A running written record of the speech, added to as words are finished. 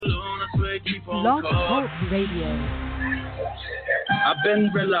Blog Talk Radio. I've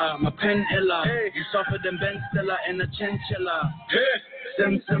been Rilla, my pen illa. Hey. You softer than Ben Stiller and a chinchilla. Hey.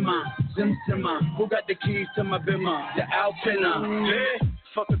 Sim Simma. Who got the keys to my bimmer? The Alpina. Hey.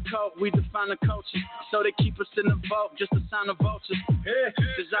 Fuck a cult, we define the culture. So they keep us in the vault, just a sign of vultures. Hey.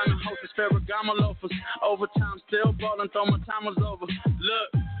 Designer hostess, Ferragamo loafers. Overtime, still ballin', thought my time was over.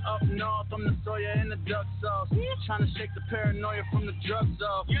 Look, up north, I'm the soya in the duck sauce. Trying to shake the paranoia from the drugs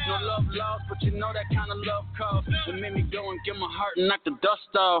off. No love lost, but you know that kind of love cost. It made me go and get my heart and knock the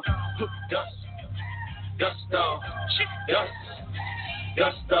dust off. Dust off.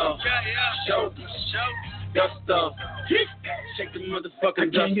 Dust off. Show. Dust off. Shake the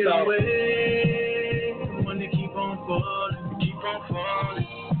motherfucking dust off. I can't get away when they keep on falling.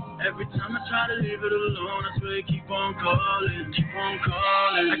 Every time I try to leave it alone, I swear they keep on calling.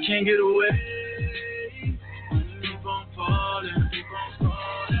 I can't get away when they keep on falling.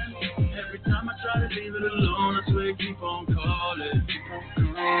 Every time I try to leave it alone, I swear they keep on calling.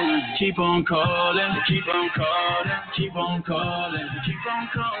 Keep on calling.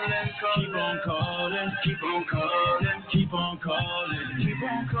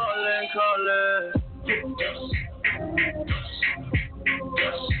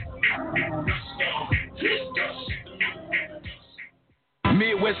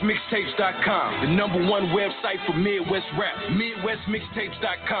 MidwestMixtapes.com, the #1 website for Midwest rap.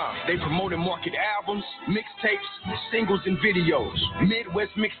 MidwestMixtapes.com. They promote and market albums, mixtapes, singles, and videos.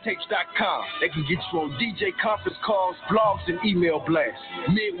 MidwestMixtapes.com. They can get you on DJ conference calls, blogs, and email blasts.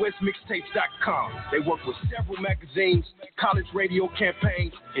 MidwestMixtapes.com. They work with several magazines, college radio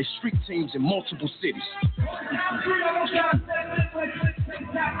campaigns, and street teams in multiple cities.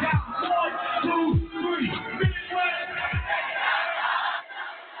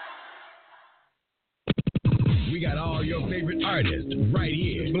 We got all your favorite artists right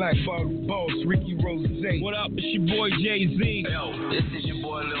here. Black Boss, Ricky Rose. What up? It's your boy Jay-Z. Yo, this is your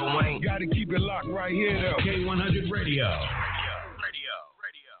boy Lil Wayne. Gotta keep it locked right here, though. K100 Radio. Yeah,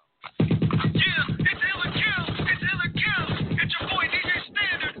 it's Illa Kill. It's your boy DJ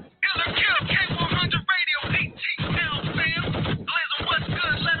Standard. Illa Kill, K100 Radio, ATL, fam. Blazer, what's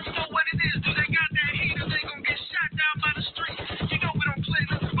good? Let them know what it is. Do they got that heat or they gonna get shot down by the street? You know we don't play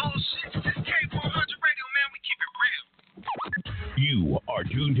this bullshit. K100 Radio, man, we keep it real. You are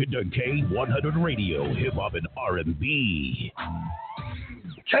tuned to K100 Radio, hip hop and R&B.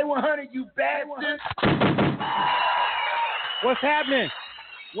 K100, you bastard! What's happening?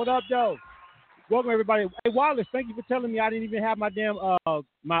 What up, though? Welcome, everybody. Hey, Wallace, thank you for telling me I didn't even have my damn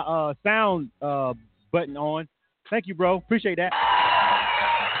sound button on. Thank you, bro. Appreciate that.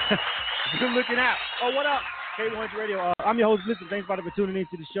 Good looking out. Oh, what up? K100 Radio. I'm your host, Listen. Thanks for tuning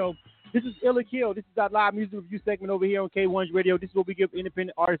into the show. This is Illa Kill. This is our live music review segment over here on K100 Radio. This is where we give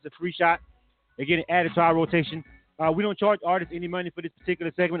independent artists a free shot. They're getting added to our rotation. We don't charge artists any money for this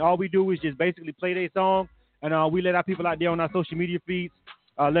particular segment. All we do is just basically play their song, and we let our people out there on our social media feeds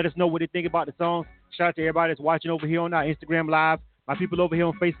let us know what they think about the songs. Shout out to everybody that's watching over here on our Instagram Live. My people over here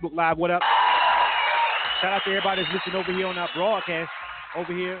on Facebook Live, what up? Shout out to everybody that's listening over here on our broadcast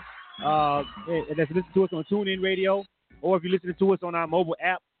over here. That's listening to us on TuneIn Radio, or if you're listening to us on our mobile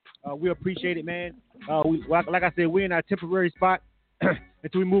app, we appreciate it, man. Like I said, we're in our temporary spot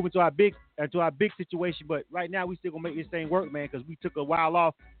until we move into our big situation. But right now, we still gonna make this thing work, man, because we took a while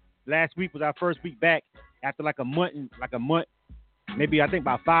off. Last week was our first week back after like a month, maybe I think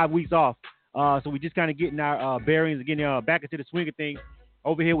about 5 weeks off. So we just kind of getting our bearings and getting back into the swing of things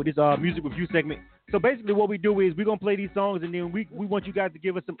over here with this music review segment. So basically, what we do is we're gonna play these songs, and then we want you guys to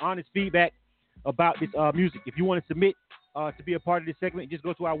give us some honest feedback about this music. If you want to submit to be a part of this segment, just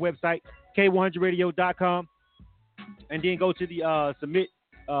go to our website, K100radio.com, and then go to the submit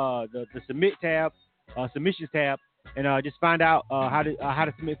tab, submissions tab, and just find out how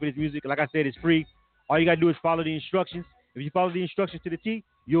to submit for this music. Like I said, it's free. All you gotta do is follow the instructions. If you follow the instructions to the T,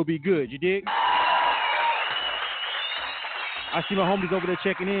 you'll be good. You dig? I see my homies over there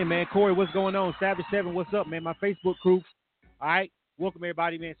checking in, man. Corey, what's going on? Savage 7, what's up, man? My Facebook crew. All right, welcome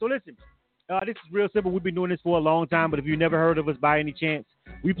everybody, man. So listen. This is real simple. We've been doing this for a long time, but if you've never heard of us by any chance,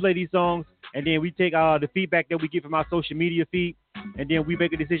 we play these songs, and then we take the feedback that we get from our social media feed, and then we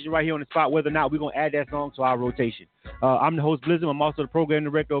make a decision right here on the spot whether or not we're going to add that song to our rotation. I'm the host, Blizzard. I'm also the program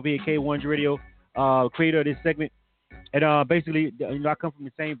director over here at K100 Radio, creator of this segment. And basically, I come from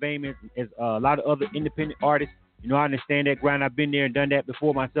the same vein as a lot of other independent artists. I understand that grind. I've been there and done that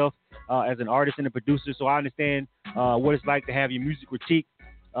before myself as an artist and a producer, so I understand what it's like to have your music critiqued.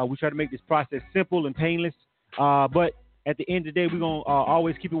 We try to make this process simple and painless, but at the end of the day, we're going to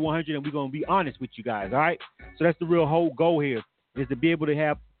always keep it 100, and we're going to be honest with you guys, all right? So that's the real whole goal here, is to be able to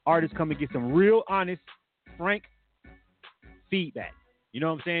have artists come and get some real honest, frank feedback. You know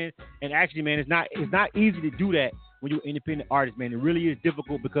what I'm saying? And actually, man, it's not easy to do that when you're an independent artist, man. It really is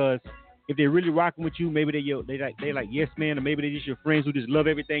difficult because if they're really rocking with you, maybe they like yes man, or maybe they're just your friends who just love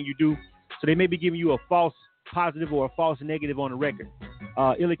everything you do. So they may be giving you a false positive or a false negative on the record.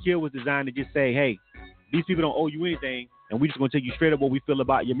 Illa Kill was designed to just say, hey, these people don't owe you anything, and we just gonna tell you straight up what we feel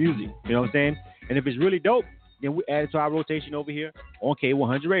about your music. You know what I'm saying? And if it's really dope, then we add it to our rotation over here on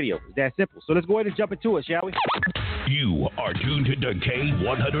K100 Radio. It's that simple. So let's go ahead and jump into it, shall we? You are tuned to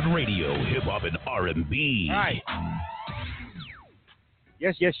K100 Radio, hip hop and R&B. All right.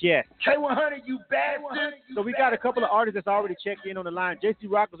 Yes. K100, you bastard. So we got a couple of artists that's already checked in on the line. JC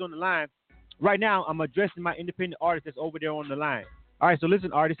Rocker's on the line. Right now, I'm addressing my independent artist that's over there on the line. All right, so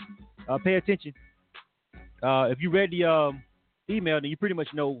listen, artists, pay attention. If you read the email, then you pretty much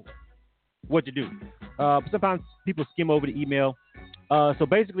know what to do. Sometimes people skim over the email. So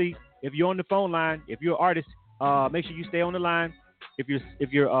basically, if you're on the phone line, if you're an artist, make sure you stay on the line. If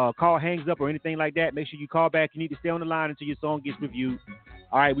your call hangs up or anything like that, make sure you call back. You need to stay on the line until your song gets reviewed.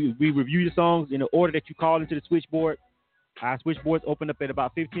 All right, we review the songs in the order that you call into the switchboard. Our switchboards open up at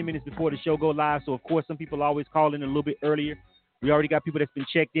about 15 minutes before the show go live. So, of course, some people always call in a little bit earlier. We already got people that's been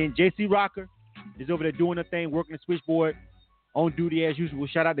checked in. JC Rocker is over there doing her thing, working the switchboard, on duty as usual.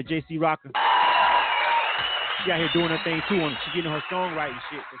 Shout out to JC Rocker. She out here doing her thing, too. She's getting her song right and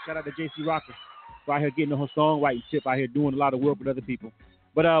shit. So, shout out to JC Rocker. Out here getting her song right and shit. Out here doing a lot of work with other people.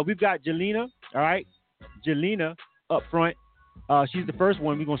 But we've got Jelena, all right? Jelena up front. She's the first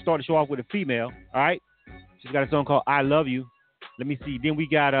one. We're going to start the show off with a female, all right? She's got a song called I Love You. Let me see. Then we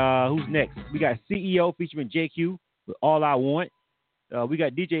got, who's next? We got CEO featuring JQ with All I Want. We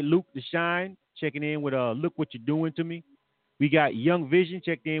got DJ Luke the Shine checking in with Look What You're Doing to Me. We got Young Vision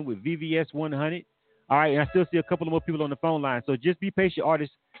checked in with VVS 100. All right, and I still see a couple of more people on the phone line. So just be patient,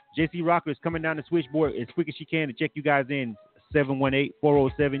 artists. JC Rocker is coming down the switchboard as quick as she can to check you guys in.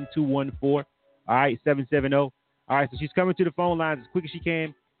 718-407-214. All right, 770. All right, so she's coming to the phone lines as quick as she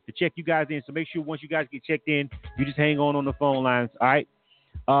can to check you guys in. So make sure once you guys get checked in, you just hang on the phone lines. All right.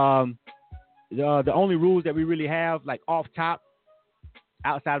 The only rules that we really have, like off top,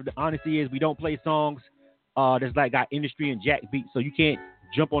 outside of the honesty, is we don't play songs that's like got industry and jack beats. So you can't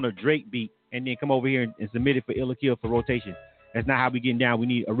jump on a Drake beat and then come over here and submit it for Illa Kill for rotation. That's not how we getting down. We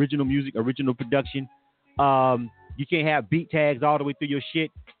need original music, original production. You can't have beat tags all the way through your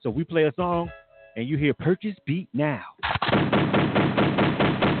shit. So if we play a song and you hear purchase beat now,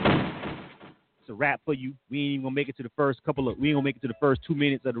 it's a wrap for you. We ain't even gonna make it to the first we ain't gonna make it to the first 2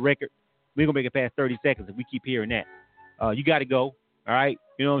 minutes of the record. We ain't gonna make it past 30 seconds if we keep hearing that. You gotta go. All right.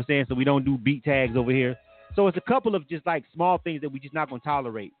 You know what I'm saying? So we don't do beat tags over here. So it's a couple of just like small things that we just not gonna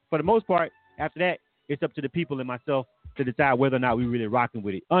tolerate. For the most part, after that, it's up to the people and myself to decide whether or not we really rocking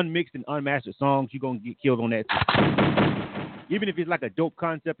with it. Unmixed and unmastered songs, you're going to get killed on that too. Even if it's like a dope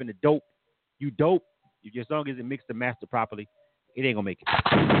concept and you dope, if your song isn't mixed and mastered properly, it ain't going to make it.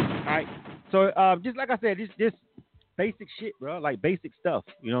 All right? So just like I said, this basic shit, bro, like basic stuff,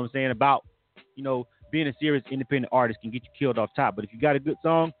 you know what I'm saying, about, you know, being a serious independent artist can get you killed off top. But if you got a good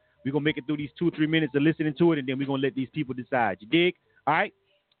song, we're going to make it through these 2 or 3 minutes of listening to it, and then we're going to let these people decide. You dig? All right?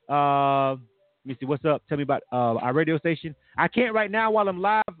 Let me see. What's up? Tell me about our radio station. I can't right now while I'm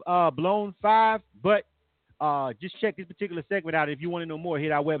live, Blown 5, but just check this particular segment out. If you want to know more,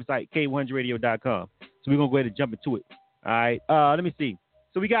 hit our website, K100radio.com. So we're going to go ahead and jump into it. All right. Let me see.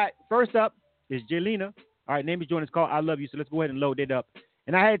 So we got, first up is Jelena. All right, name is joining. It's called I Love You. So let's go ahead and load that up.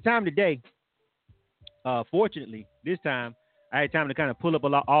 And I had time today. Fortunately, this time, I had time to kind of pull up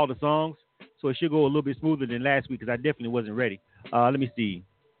all the songs. So it should go a little bit smoother than last week because I definitely wasn't ready. Let me see.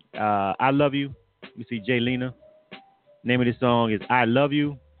 I Love You. Let me see. Jelena. Name of this song is I Love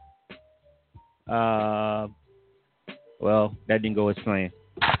You. Well, that didn't go as planned.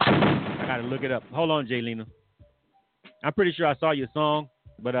 I got to look it up. Hold on, Jelena. I'm pretty sure I saw your song,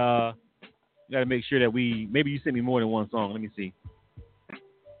 but got to make sure that maybe you sent me more than one song. Let me see.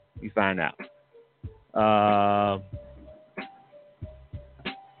 We find out.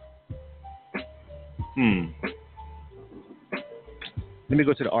 Let me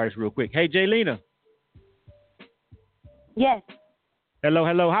go to the artist real quick. Hey, Jelena. Yes.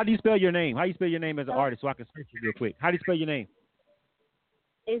 Hello. How do you spell your name? How do you spell your name as an artist so I can search you real quick? How do you spell your name?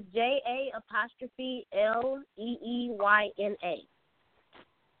 It's JA''Leeyna.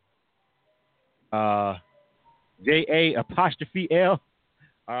 JA''L.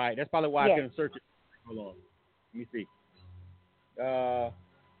 All right, that's probably why yes. I couldn't search it. Hold on. Let me see. Let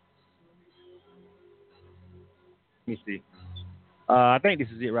me see. I think this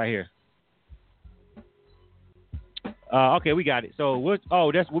is it right here. Okay, we got it. So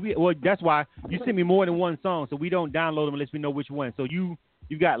that's why you send me more than one song, so we don't download them unless we know which one. So you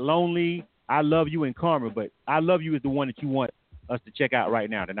got Lonely, I Love You, and Karma, but I Love You is the one that you want us to check out right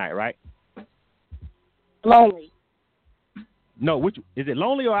now tonight, right? Lonely. No, which is it?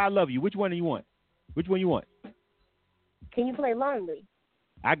 Lonely or I Love You? Which one do you want? Which one you want? Can you play Lonely?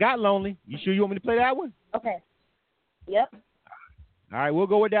 I got Lonely. You sure you want me to play that one? Okay. Yep. All right, we'll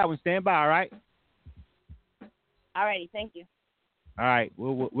go with that one. Stand by, all right? Alrighty, thank you. All right,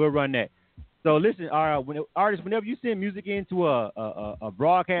 we'll run that. So listen, artists, whenever you send music into a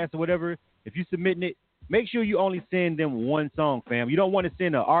broadcast or whatever, if you're submitting it, make sure you only send them one song, fam. You don't want to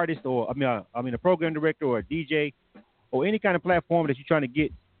send an artist or a program director or a DJ or any kind of platform that you're trying to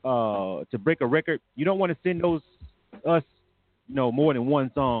get to break a record. You don't want to send us more than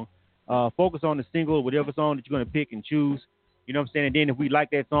one song. Focus on the single, whatever song that you're going to pick and choose. You know what I'm saying? And then if we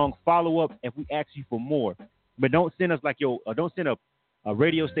like that song, follow up if we ask you for more. But don't send us don't send a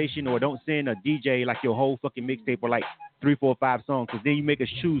radio station or don't send a DJ like your whole fucking mixtape or like 3, 4, 5 songs, because then you make us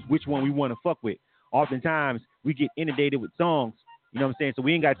choose which one we want to fuck with. Oftentimes we get inundated with songs. You know what I'm saying? So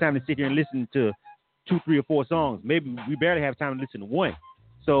we ain't got time to sit here and listen to 2, 3, or 4 songs. Maybe we barely have time to listen to one.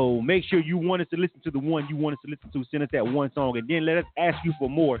 So make sure you want us to listen to the one you want us to listen to. Send us that one song, and then let us ask you for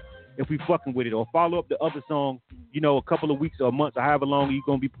more if we fucking with it, or follow up the other song, a couple of weeks or months or however long you're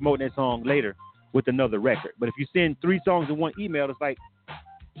going to be promoting that song later with another record. But if you send 3 songs in one email, it's like,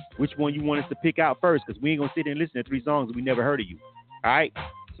 which one you want us to pick out first, because we ain't going to sit there and listen to 3 songs and we never heard of you. All right?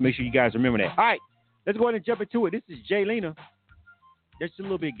 So make sure you guys remember that. All right, let's go ahead and jump into it. This is Jay Lena. There's a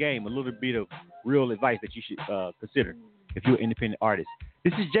little bit of game, a little bit of real advice that you should consider if you're an independent artist.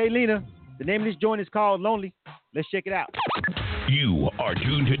 This is Jay Lena. The name of this joint is called Lonely. Let's check it out. You are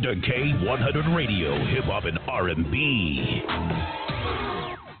tuned to K100 Radio, Hip Hop and R&B.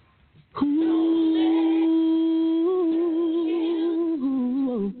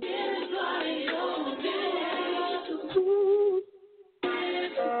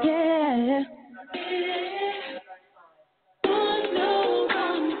 Yeah.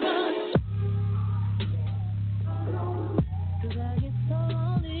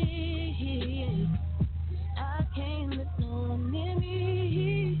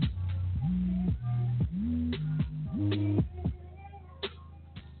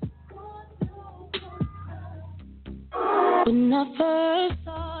 When I first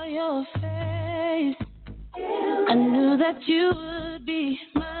saw your face, I knew that you would be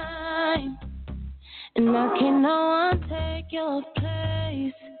mine. And now can no one take your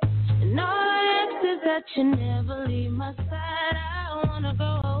place. And all I ask is that you never leave my side. I wanna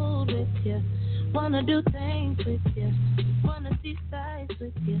grow old with you, wanna do things with you, wanna see sights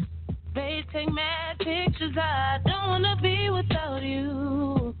with you. Babe, take mad pictures, I don't wanna be without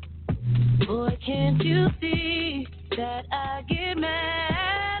you. Boy, can't you see that I get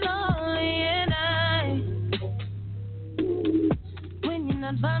mad only at night when you're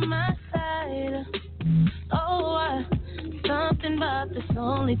not by my side? Oh, something about this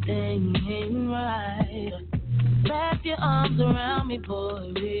only thing ain't right. Wrap your arms around me,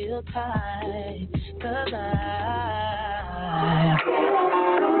 boy, real tight, 'cause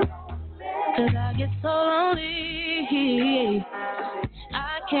I get so lonely.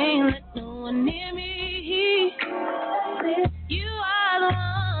 I can't let no one near me. You are the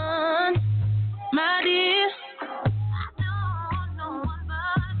one, my dear. I don't want no one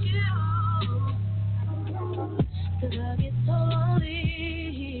but you. 'Cause I get so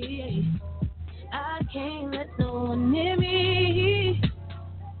lonely. I can't let no one near me.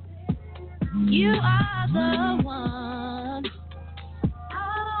 You are the one. I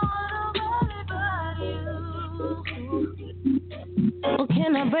don't want nobody but you. Well,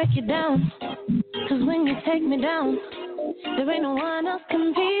 can I break you down? 'Cause when you take me down, there ain't no one else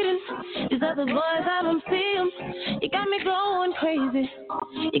competing. These other boys, I don't see them. You got me going crazy.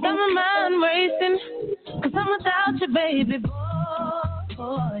 You got my mind racing. 'Cause I'm without you, baby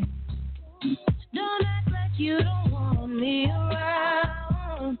boy. Don't act like you don't want me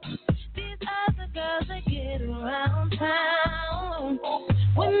around. These other girls, they get around town.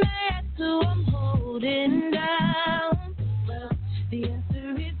 When they ask who I'm holding down, well, the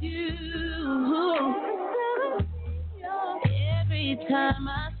answer is you. Every time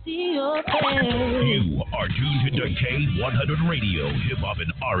I see your face. You are tuned to K100 Radio, Hip Hop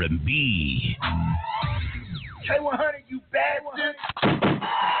and R&B. K100, you bastard!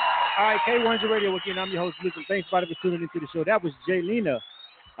 All right, K100 Radio again. I'm your host, Listen. Thanks for tuning into the show. That was Jay Lena.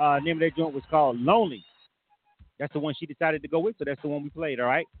 Name of that joint was called Lonely. That's the one she decided to go with, so that's the one we played, all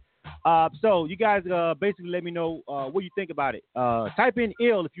right? So you guys basically let me know what you think about it. Type in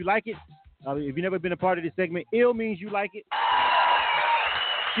ill if you like it. If you've never been a part of this segment, ill means you like it.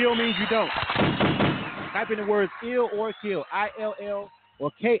 Kill means you don't. Type in the words ill or kill, ILL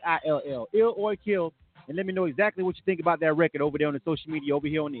or KILL, ill or kill, and let me know exactly what you think about that record over there on the social media, over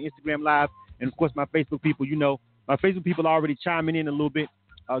here on the Instagram Live, and of course my Facebook people. You know, my Facebook people are already chiming in a little bit,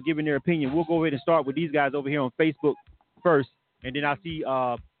 giving their opinion. We'll go ahead and start with these guys over here on Facebook first, and then I'll see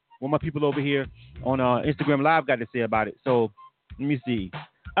what my people over here on Instagram Live got to say about it. So let me see.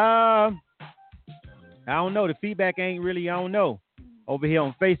 I don't know. The feedback ain't really, I don't know, over here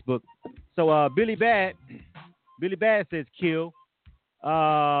on Facebook. So Billy Bad says kill.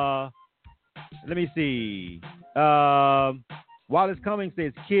 Let me see. Wallace Cummings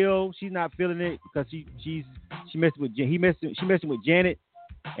says kill. She's not feeling it because she messing with she messing with Janet,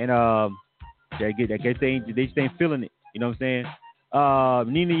 and they just ain't feeling it. You know what I'm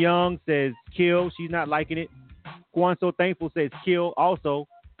saying? Nina Young says kill. She's not liking it. Quan So Thankful says kill. Also,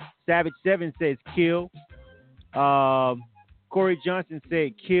 Savage 7 says kill. Corey Johnson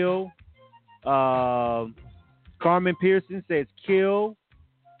said kill. Carmen Pearson says kill.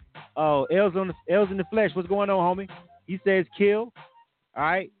 Oh, L's in the flesh. What's going on, homie? He says kill. All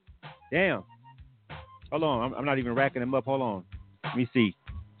right. Damn. Hold on. I'm not even racking them up. Hold on. Let me see.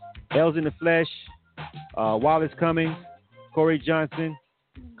 L's in the flesh. Wallace Cummings. Corey Johnson.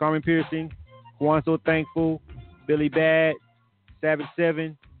 Carmen Pearson. Juan So Thankful. Billy Bad. Savage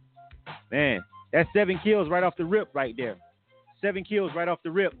 7. Man, that's 7 kills right off the rip right there. 7 kills right off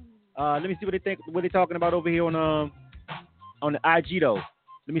the rip. Let me see what they think. What they're talking about over here on the IG though.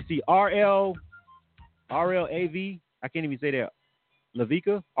 Let me see. RLAV. I can't even say that.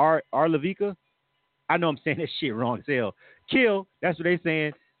 Lavica. R Lavica. I know I'm saying that shit wrong as hell. Kill. That's what they're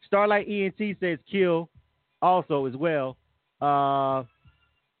saying. Starlight ENT says kill. Also as well. Ayo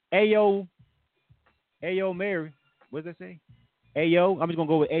Mary. What does that say? Ayo. I'm just gonna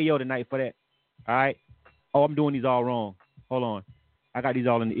go with Ayo tonight for that. All right. Oh, I'm doing these all wrong. Hold on. I got these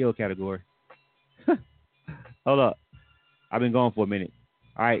all in the ill category. Hold up. I've been gone for a minute.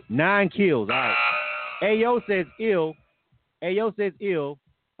 All right. 9 kills. All right. Ayo says ill. Ayo says ill.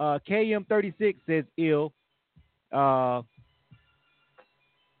 KM36 says ill.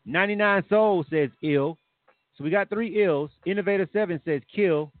 99 Soul says ill. So we got 3 ills. Innovator 7 says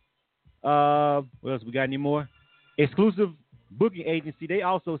kill. What else? We got any more? Exclusive Booking Agency. They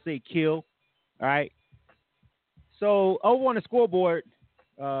also say kill. All right. So over on the scoreboard,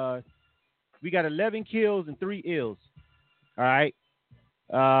 we got 11 kills and 3 ills. All right.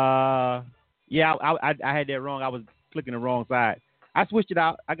 Yeah, I had that wrong. I was clicking the wrong side. I switched it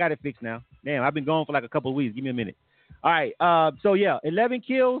out. I got it fixed now. Damn, I've been gone for like a couple of weeks. Give me a minute. All right. So yeah, 11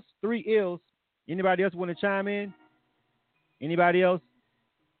 kills, 3 ills. Anybody else want to chime in? Anybody else?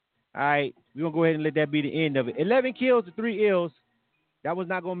 All right. We're going to go ahead and let that be the end of it. 11 kills and 3 ills. That was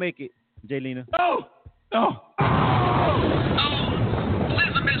not going to make it, Jaylina. No.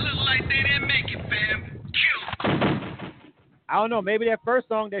 Elizabeth look like they didn't make it, fam. Kill. I don't know. Maybe that first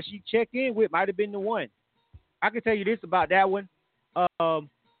song that she checked in with might have been the one. I can tell you this about that one.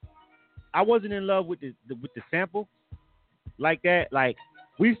 I wasn't in love with the sample like that. Like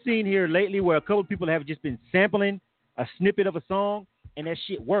we've seen here lately where a couple of people have just been sampling a snippet of a song and that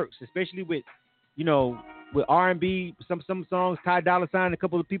shit works, especially with, you know, with R&B, some songs, Ty Dolla $ign, a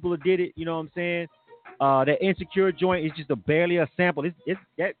couple of people that did it, you know what I'm saying? That Insecure joint is just barely a sample. It's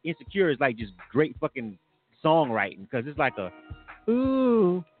that Insecure is like just great fucking songwriting because it's like a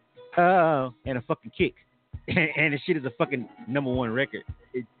ooh, oh, and a fucking kick. And the shit is a fucking #1 record.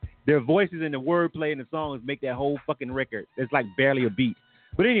 Their voices and the wordplay in the songs make that whole fucking record. It's like barely a beat.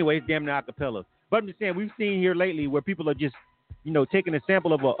 But anyway, it's damn near acapella. But I'm just saying, we've seen here lately where people are just, you know, taking a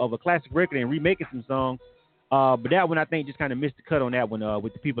sample of a classic record and remaking some songs. But that one I think just kind of missed the cut on that one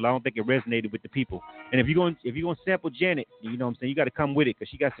with the people. I don't think it resonated with the people. And if you're going to sample Janet, you know what I'm saying, you got to come with it because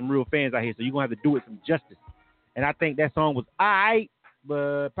she got some real fans out here. So you're going to have to do it some justice. And I think that song was all right,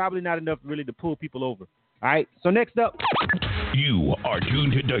 but probably not enough really to pull people over. All right. So next up, you are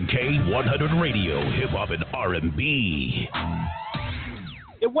tuned to K100 Radio, Hip Hop and R&B.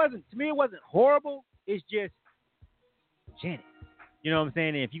 It wasn't horrible. It's just Janet. You know what I'm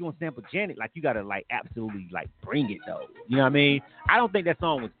saying? And if you're going to sample Janet, like, you got to, like, absolutely, like, bring it, though. You know what I mean? I don't think that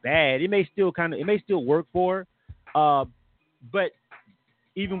song was bad. It may still work for her. But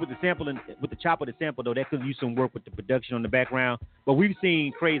even with the sample and with the chop of the sample, though, that could use some work with the production on the background. But we've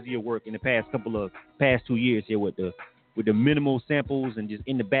seen crazier work in the past 2 years here with the minimal samples and just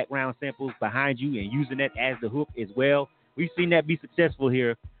in the background samples behind you and using that as the hook as well. We've seen that be successful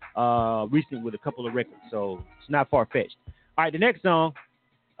here recently with a couple of records. So it's not far-fetched. All right, the next song,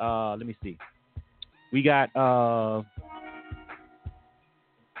 let me see. We got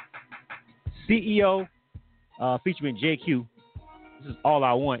CEO featuring JQ. This is All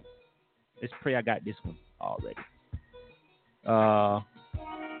I Want. Let's pray I got this one already. All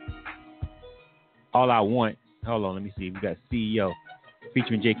I Want. Hold on, let me see. We got CEO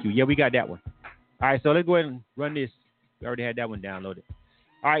featuring JQ. Yeah, we got that one. All right, so let's go ahead and run this. We already had that one downloaded.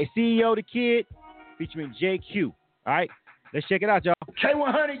 All right, CEO the Kid featuring JQ. All right, let's check it out, y'all.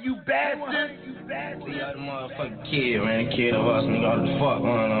 K100, you bastard. See, y'all the motherfucking kid, man. Kid of us, nigga. All the fuck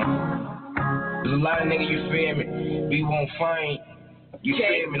going on. There's a lot of niggas, you feel me? We won't find. You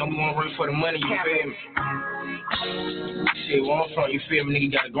feel me? Don't want to work for the money, you feel me? Shit, where I'm from, you feel me? Nigga,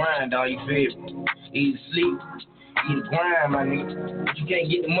 you gotta grind, dog, you feel me? Eat, sleep, eat, grind, my nigga. But you can't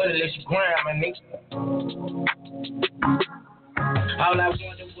get the money unless you grind, my nigga. All I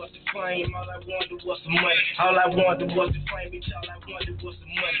wanted was the fame, all I wanted was the money. All I wanted was the fame, bitch, all I wanted was the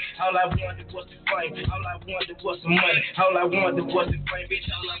money. All I wanted was the fame, all I wanted was the money. All I wanted was the fame, bitch,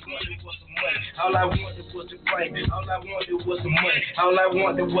 all I wanted was the money. All I wanted was the fame, all I wanted was the money. All I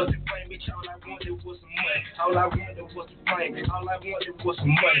wanted was the fame, bitch, all I wanted was the money. All I wanted was the fame, all I wanted was the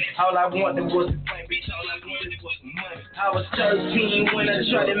money. All I wanted was the fame, bitch, all I wanted was the money. I was 13 when I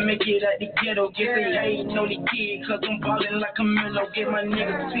tried to make it out the ghetto. Guess they hating on the kid, cause I'm ballin' like a mellow. Get my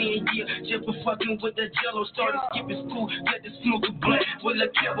niggas 10 years just for fucking with the jello. Started skipping school, let the smoke a blunt with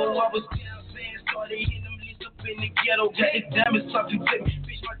a cable. I was down saying, started hitting them leads up in the ghetto. Got the diamonds talking to me,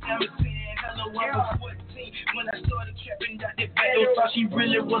 bitch, my diamonds saying hello. I was 14 when I started trapping out the battle. Thought she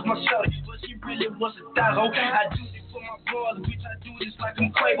really was my shorty, but she really was a thotto. I do this for my brothers, bitch, I do this like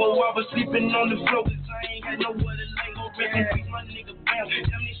I'm Quavo. I was sleeping on the floor cause I ain't had nowhere to lay. Go rest in peace, my nigga Bam.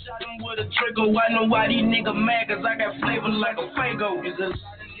 Damn, they shot him with a trigger. I know why these niggas mad, cause I got flavor like a Fago. There's a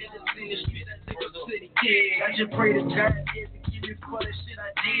lot of niggas in the street, I think I'm city kid. I just pray to God, yeah, to give me for the shit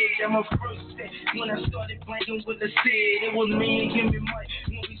I did. That my first step when I started blanking with the Sid. It was me and give me money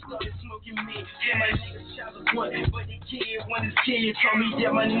when we started smoking me. Yeah, my nigga child was one, but the kid, when his kid told me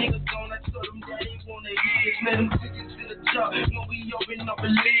that my nigga gone, I told him that they wanna hear it. Let him tickets in the truck when we open up a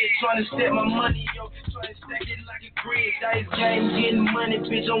lid. Trying to stack my money, yo, trying to stack it like a grid. Dice game, getting money,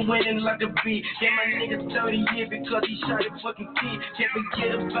 bitch, I'm winning like a beat. Yeah, my nigga 30 years because he shot a fucking kid. Can't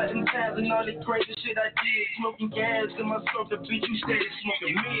forget about them times and all the crazy shit I did. Smoking gas in my throat, the bitch, you steady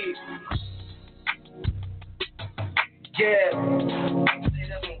smoking me. Yeah, say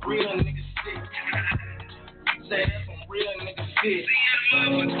that's some real nigga shit. Say that's some real nigga shit. That's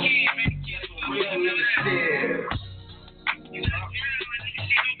some real nigga shit.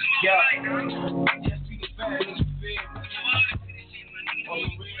 Yeah, just be the bad nigga shit.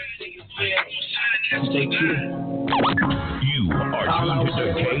 Stay true. You are tuned to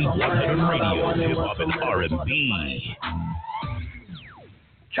K100 Radio, Hip Hop and R&B.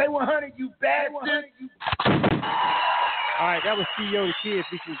 K100, you bastard. All right, that was CEO the Kid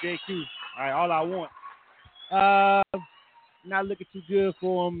featuring JQ. All right, All I Want. Not looking too good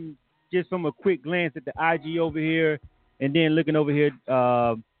for him. Just from a quick glance at the IG over here, and then looking over here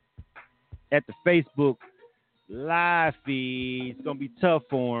at the Facebook live feed. It's gonna be tough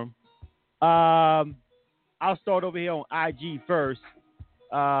for him. I'll start over here on IG first.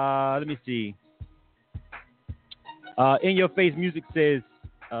 Let me see. In Your Face Music says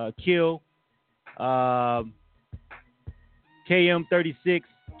kill. KM36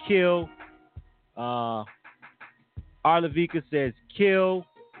 kill. Arlavika says kill.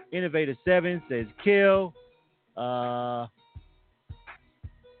 Innovator 7 says kill.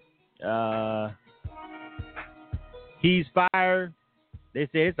 He's Fire. They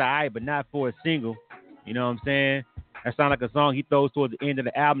say it's alright, but not for a single. You know what I'm saying? That sounds like a song he throws towards the end of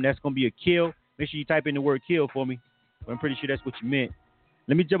the album. That's gonna be a kill. Make sure you type in the word kill for me. I'm pretty sure that's what you meant.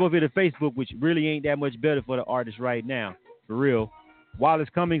 Let me jump over here to Facebook, which really ain't that much better for the artist right now. For real. Wallace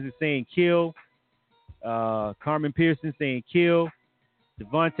Cummings is saying kill. Carmen Pearson saying kill.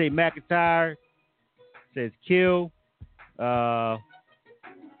 Devontae McIntyre says kill. Let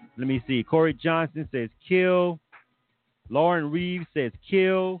me see. Corey Johnson says kill. Lauren Reeves says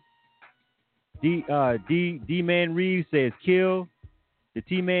kill. D-Man Reeves says kill. The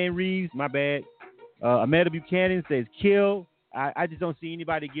T-Man Reeves, my bad. Amanda Buchanan says kill. I just don't see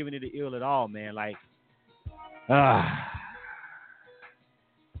anybody giving it an ill at all, man. Like,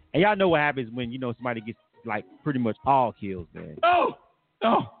 and y'all know what happens when, you know, somebody gets, like, pretty much all kills, man. Oh!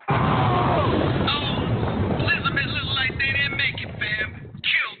 Elizabeth look like they didn't make it, fam.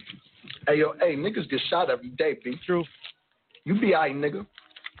 Killed. Hey, yo, niggas get shot every day, B. True. You be alright, nigga.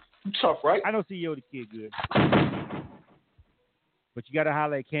 You tough, right? I don't see CEO the Kid good. But you got to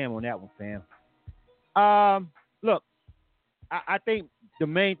holler at Cam on that one, fam. Look, I think the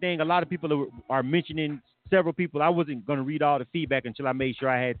main thing, a lot of people are mentioning several people. I wasn't going to read all the feedback until I made sure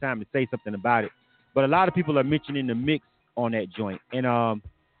I had time to say something about it. But a lot of people are mentioning the mix on that joint, and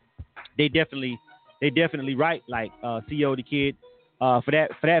they definitely right. Like CEO the Kid, for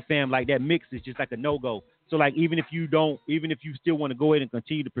that fam, like that mix is just like a no go. So like even if you still want to go ahead and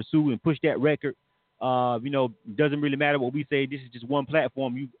continue to pursue and push that record, doesn't really matter what we say. This is just one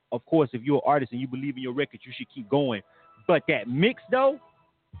platform. You, of course, if you're an artist and you believe in your record, you should keep going. But that mix though,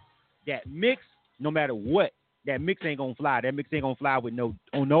 no matter what, that mix ain't gonna fly. That mix ain't gonna fly with no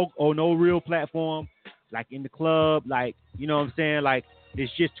real platform, like in the club, like, you know what I'm saying? Like,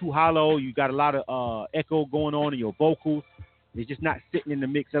 it's just too hollow. You got a lot of echo going on in your vocals. It's just not sitting in the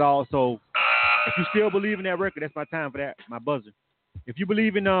mix at all. So if you still believe in that record, that's my time for that, my buzzer. If you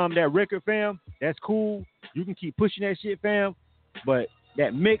believe in that record, fam, that's cool. You can keep pushing that shit, fam. But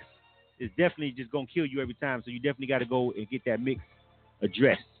that mix is definitely just gonna kill you every time. So you definitely got to go and get that mix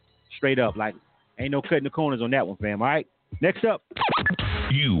addressed straight up. Like, ain't no cutting the corners on that one, fam. All right. Next up.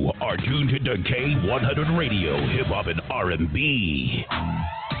 You are tuned to K100 Radio, Hip Hop and R&B.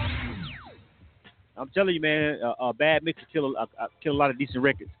 I'm telling you, man, a bad mix will kill a lot of decent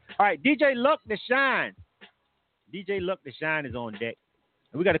records. All right, DJ Luck the Shine. DJ Luck the Shine is on deck.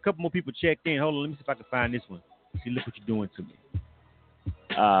 And we got a couple more people checked in. Hold on, let me see if I can find this one. See, look what you're doing to me.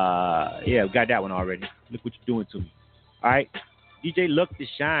 Yeah, we got that one already. Look what you're doing to me. All right, DJ Luck the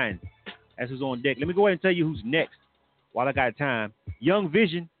Shine. That's who's on deck. Let me go ahead and tell you who's next while I got time. Young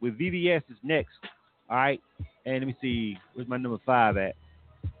Vision with VVS is next. All right, and let me see. Where's my number 5 at?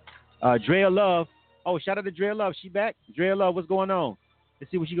 Drea Love. Oh, shout out to Drea Love. She back? Drea Love, what's going on?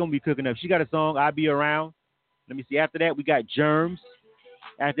 Let's see what she's going to be cooking up. She got a song, I'll Be Around. Let me see. After that, we got Germs.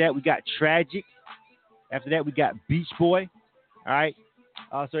 After that, we got Tragic. After that, we got Beach Boy. All right.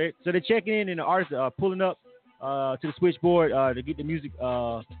 So they're checking in, and the artists are pulling up to the switchboard to get the music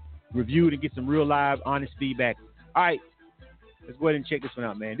reviewed and get some real live, honest feedback. All right. Let's go ahead and check this one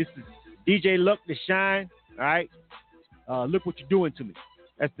out, man. This is DJ Luck the Shine. All right. Look what you're doing to me.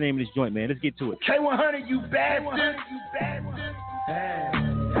 That's the name of this joint, man. Let's get to it. K100, you bastard. Hey,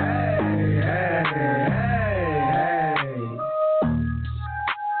 hey, hey.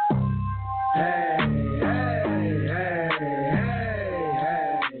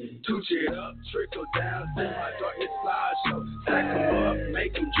 Touch it up, trickle down, do my darkest slideshow. Stack 'em up,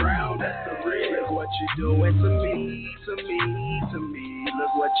 make 'em drown. That's the real. Look what you doing to me, to me, to me.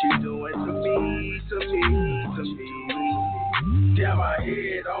 Look what you doing to me, to me, to me. Got my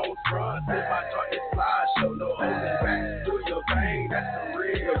head on front, with my darkest slideshow. No holding back, do your thing. That's the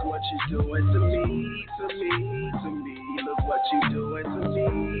real. Look what you doing to me, to me, to me. Look what you doing to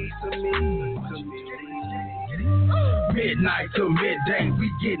me, to me, to me. Midnight to midday,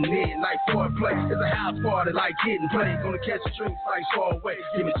 we getting in like foreplay. It's a house party like getting played. Gonna catch a drink like far away.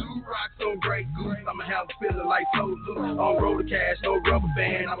 Give me 2 rocks on Grey Goose. I'ma have a feeling like so loose. On roller cash, no rubber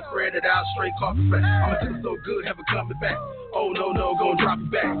band. I'ma spread it out straight carpet flat. I'ma do so good, have it coming back. Oh no, gonna drop it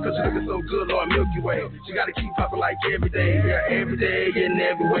back. Cause you looking so good, Lord Milky Way. You gotta keep popping like every day. Yeah, every day and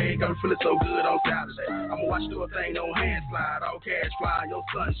every way. Got me feeling so good on Saturday. I'ma watch do a thing, no hand slide. All cash fly, your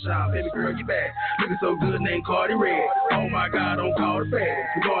sunshine. Baby girl, you back. Looking so good, name Cardi Red. Oh my God, don't call the feds.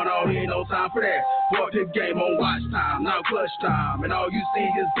 We're going all in, no time for that. Boy, this game on watch time, now clutch time. And all you see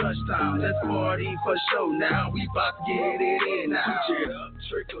is Dutch time. Let's party for show now. We about to get it in now. Switch it up,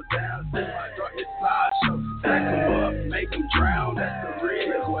 trickle down, do my darkest slideshow. Stack 'em up, make 'em drown. That's the real.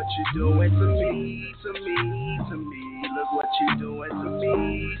 Look what you doing to me, to me, to me. Look what you doing to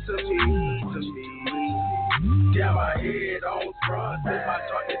me, to me, to me. Got my head on front, with my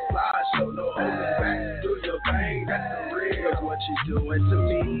darkest slideshow. No holding back, do your thing. That's the real. Look what you doing to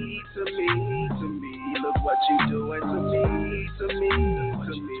me, to me, to me. Look what you doing to me, to me,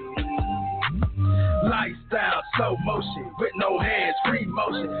 to me. Lifestyle, slow motion, with no hands, free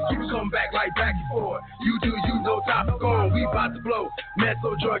motion. You can come back like back and forth. You do you, no time for going. We about to blow. Man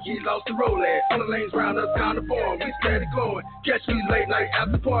so drunk, he lost the roll at. All the lanes round us kind of form. We steady going. Catch me late night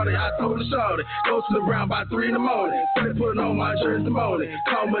after party. I told the shorty, go to the round by 3 in the morning. Started putting on my jersey morning.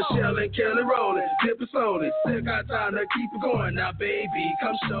 Call Michelle and Kelly rolling. Dip it slowly. Still got time to keep it going. Now baby,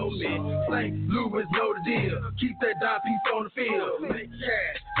 come show me. St. Louis know the deal. Keep that dime piece on the field. Make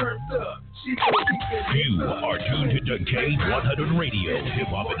cash, turned up. She gon' keep it. You are tuned to K100 Radio, Hip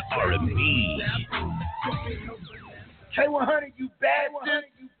Hop and R&B. K100, you bastard.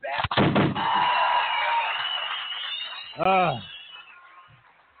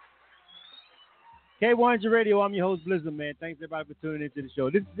 K100 Radio, I'm your host, Blizzard, man. Thanks, everybody, for tuning into the show.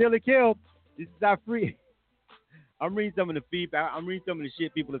 This is Dilly Kill. This is our free. I'm reading some of the feedback. I'm reading some of the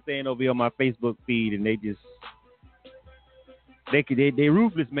shit people are saying over here on my Facebook feed, and they just... They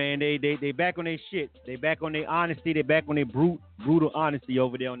ruthless, man. They back on their shit. They back on their honesty. They back on their brutal honesty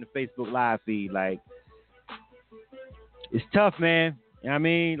over there on the Facebook live feed. Like, it's tough, man. You know what I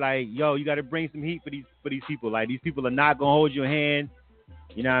mean? Like, yo, you got to bring some heat for these people. Like, these people are not gonna hold your hand.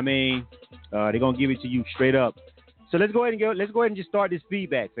 You know what I mean? They're gonna give it to you straight up. So let's go ahead and just start this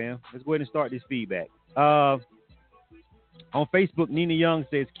feedback, fam. Let's go ahead and start this feedback. On Facebook, Nina Young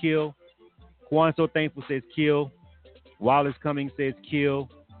says kill. Quan So Thankful says kill. Wallace Cummings says kill.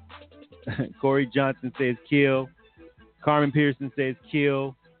 Corey Johnson says kill. Carmen Pearson says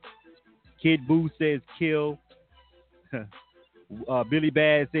kill. Kid Boo says kill. Billy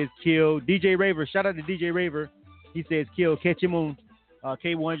Bad says kill. DJ Raver, shout out to DJ Raver. He says kill. Catch him on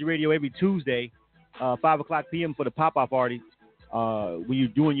K100 Radio every Tuesday, 5 o'clock p.m. for the pop-off party. When you're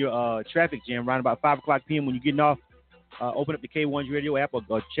doing your traffic jam, around about 5 o'clock p.m. when you're getting off, open up the K100 Radio app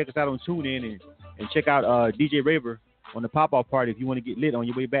or check us out on TuneIn and check out DJ Raver on the pop-off party if you want to get lit on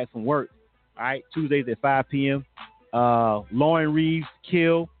your way back from work. All right, Tuesdays at 5 p.m. Lauren Reeves,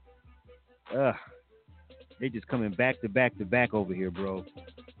 kill. They just coming back to back to back over here, bro.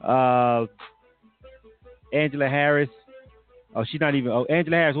 Angela Harris. Oh, she's not even. Oh,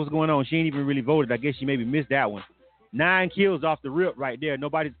 Angela Harris, what's going on? She ain't even really voted. I guess she maybe missed that one. 9 kills off the rip right there.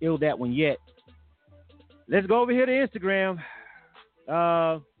 Nobody's ill that one yet. Let's go over here to Instagram.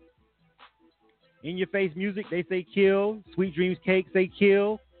 In Your Face Music, they say kill. Sweet Dreams Cake say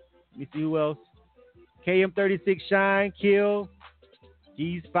kill. Let me see who else. KM36 Shine, kill.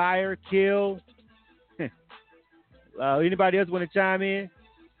 G's Fire, kill. Anybody else want to chime in?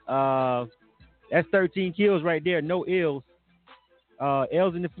 That's 13 kills right there. No ills.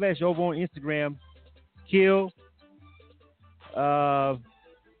 L's in the Flesh over on Instagram. Kill.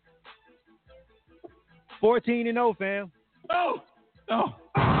 14-0, fam. Oh.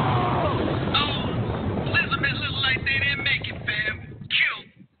 Elizabeth look like they didn't make it, fam.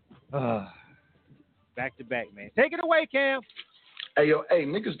 Kill. Back to back, man. Take it away, Cam. Hey, yo,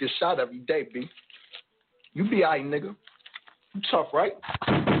 niggas get shot every day, B. You be alright, nigga. You tough, right?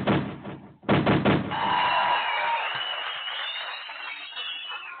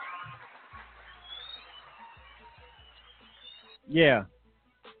 Yeah.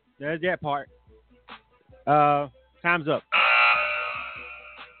 There's that part. Time's up.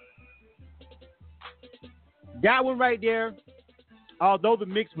 That one right there, although the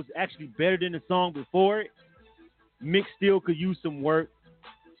mix was actually better than the song before it, mix still could use some work.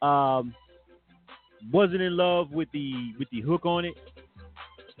 Wasn't in love with the hook on it.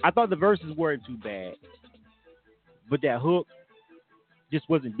 I thought the verses weren't too bad, but that hook just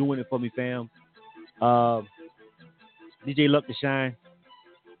wasn't doing it for me, fam. DJ Luck to Shine.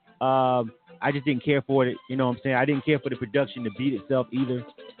 I just didn't care for it. You know what I'm saying? I didn't care for the production, the beat itself either.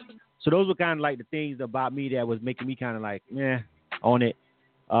 So those were kind of like the things about me that was making me kind of like, on it.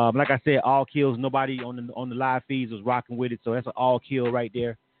 Like I said, all kills. Nobody on the live feeds was rocking with it, so that's an all kill right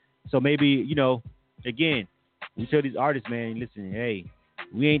there. So maybe, again, we tell these artists, man, listen, hey,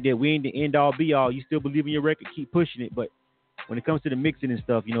 we ain't the end all be all. You still believe in your record, keep pushing it. But when it comes to the mixing and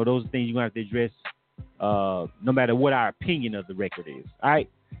stuff, those are things you're gonna have to address, no matter what our opinion of the record is. All right.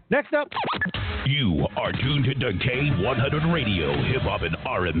 Next up, you are tuned to K100 Radio, Hip Hop and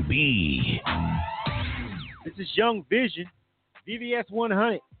R&B. This is Young Vision, VVS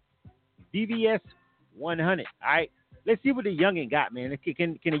 100. VVS 100. All right. Let's see what the youngin got, man.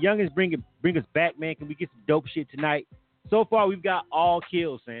 Can the youngins bring us back, man? Can we get some dope shit tonight? So far, we've got all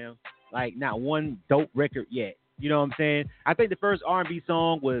kills, Sam. Like, not one dope record yet. You know what I'm saying? I think the first R&B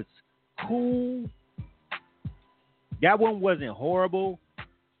song was cool. That one wasn't horrible.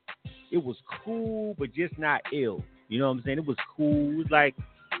 It was cool, but just not ill. You know what I'm saying? It was cool. It was like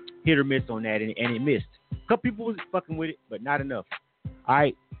hit or miss on that, and it missed. A couple people was fucking with it, but not enough. All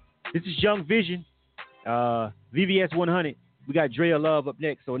right. This is Young Vision. VVS 100. We got Drea Love up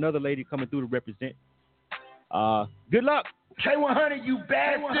next, so another lady coming through to represent. Good luck. K100, you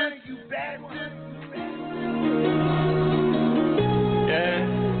bastard. Yeah.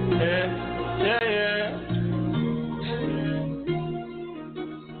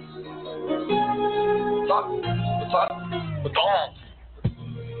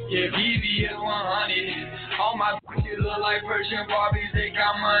 Yeah, VVS 100. All my bitches look like Persian Barbies, they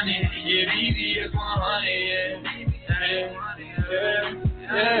got money. Yeah, VVS 100, yeah, VVS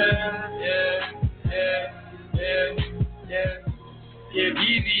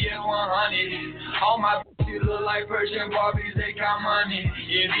 100. All my bitches look like Persian Barbies, they got money.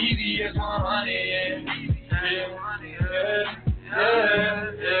 Yeah, VVS 100, yeah.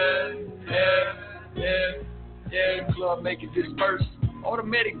 Club make it disperse.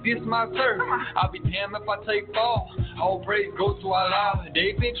 Automatic, this my service. I'll be damned if I take fall. All praise goes to Allah.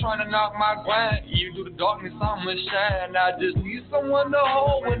 They been trying to knock my grind. Even through the darkness, I'ma shine. I just need someone to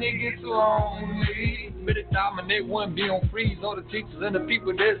hold when it gets lonely. Better dominate, one be on freeze. All the teachers and the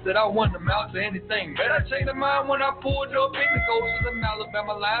people that said I wouldn't amount to anything. Bet I changed my mind when I pulled up in the coast of them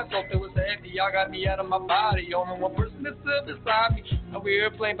Alabama lines. Hope they was happy. Y'all got me out of my body. Only one person that stood beside me. Now we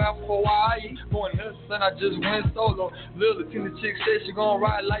airplane bound for Hawaii. Going nuts and I just went solo. Little Tina chick said she gon'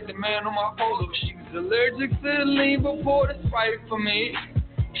 ride like the man on my polo. She's allergic to the lean before the Sprite for me.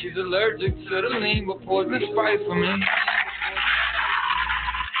 She's allergic to the lean before the Sprite for me.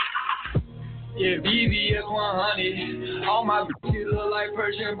 Yeah, BBS 100. All my bitches look like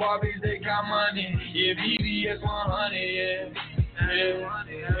Persian Barbies, they got money. Yeah, BBS 100, yeah.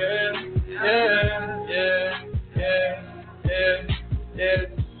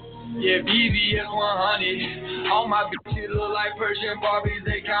 Yeah, BBS 100. All my bitches look like Persian Barbies,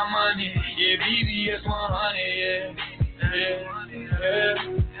 they got money. Yeah, BBS 100,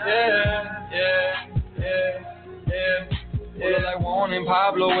 Look like Juan and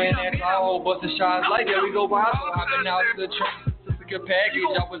Pablo in that Tahoe, bustin' shots like there we go Pablo. Hopping out to the train, good package.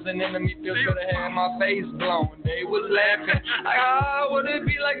 I was an enemy, still could've had my face blown. They was laughing, like how would it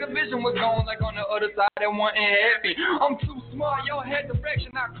be like a vision was gone, like on the other side that wasn't happy. I'm too smart, y'all had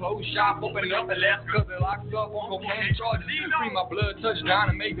direction. I closed shop, opened up and left cause it locked up on cocaine charges. Free my blood touch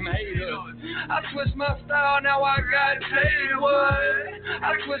down and make them hate us. I switched my style, now I got paid what?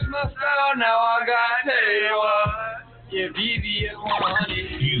 I switched my style, now I got paid what? Yeah, BBS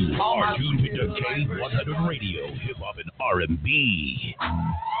 100. You are tuned to K100 Radio, Hip Hop and R&B.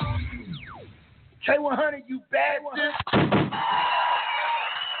 K100, you bastard.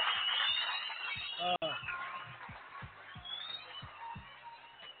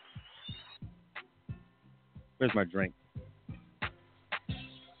 Where's my drink?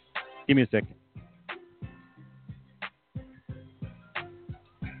 Give me a second.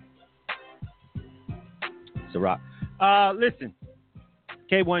 It's a rock. Listen,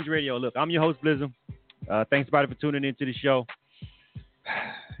 K100 Radio. Look, I'm your host, Blizzum. Thanks, everybody, for tuning into the show.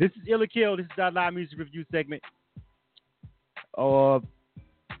 This is Illa Kill. This is our live music review segment.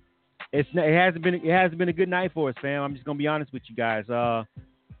 It hasn't been a good night for us, fam. I'm just gonna be honest with you guys. Now,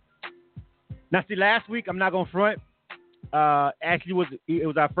 see, last week I'm not gonna front. Actually, it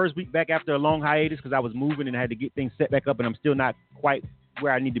was our first week back after a long hiatus because I was moving and I had to get things set back up, and I'm still not quite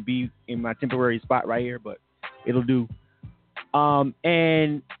where I need to be in my temporary spot right here, but it'll do.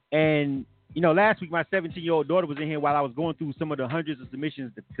 And you know, last week my 17-year-old daughter was in here while I was going through some of the hundreds of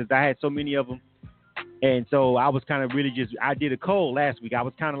submissions because I had so many of them. And so I was kind of really I did a cold last week. I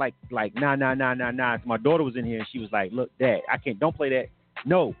was kind of like, nah. So my daughter was in here and she was like, look, Dad, don't play that.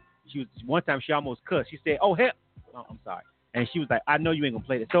 No. One time she almost cussed. She said, oh, hell. Oh, I'm sorry. And she was like, I know you ain't gonna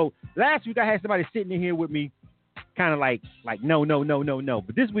play that. So last week I had somebody sitting in here with me kind of like, no.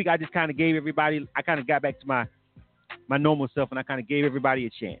 But this week I just kind of gave everybody, I kind of got back to my normal self and I kind of gave everybody a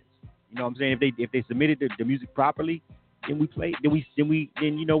chance. You know what I'm saying? If they submitted the music properly, then we play. Then we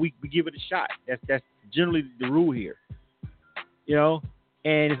give it a shot. That's generally the rule here. You know,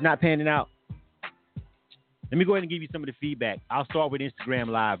 and it's not panning out. Let me go ahead and give you some of the feedback. I'll start with Instagram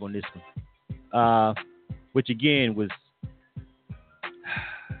Live on this one, which again was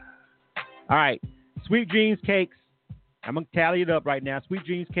all right. Sweet Dreams Cakes. I'm gonna tally it up right now. Sweet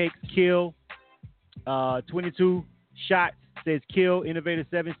Dreams Cakes kill. 22 shots says kill. Innovator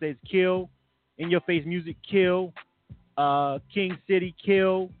 7 says kill. In Your Face Music kill. King City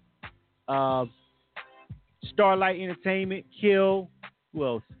kill. Starlight Entertainment kill. Who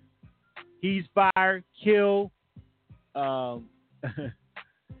else? He's Fire kill.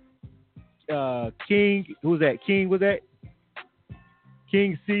 King, who's that? King was that?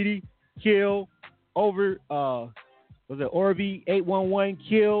 King City kill. Over was it Orby 811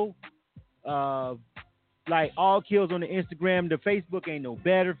 kill? Like all kills on the Instagram. The Facebook ain't no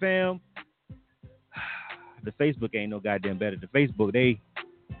better, fam. The Facebook ain't no goddamn better. The Facebook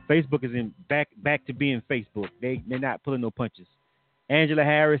is in back to being Facebook. They're not pulling no punches. Angela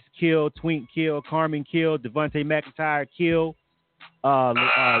Harris kill, Twink kill, Carmen kill, Devontae McIntyre kill,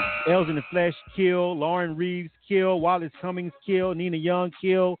 Els in the Flesh kill, Lauren Reeves kill, Wallace Cummings kill, Nina Young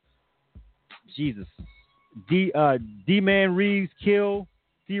kill, Jesus, D-Man Reeves kill,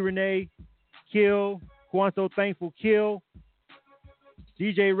 C. Renee kill, Quanto Thankful kill,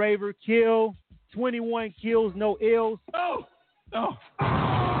 DJ Raver kill, 21 kills, no ills. Oh,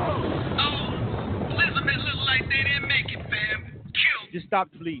 Elizabeth look like they didn't make it, fam. Kill. Just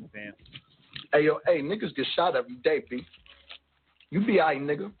stop the bleeding, fam. Hey, niggas get shot every day, B. You be alright,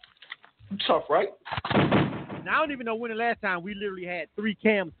 nigga. You tough, right? Now, I don't even know when the last time we literally had 3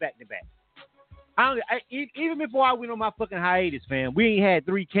 cams back to back. Even before I went on my fucking hiatus, fam, we ain't had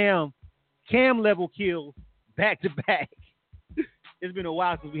 3 cam level kills back to back. It's been a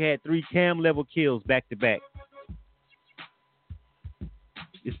while since we had 3 cam level kills back to back.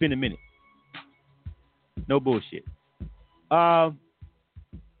 It's been a minute. No bullshit.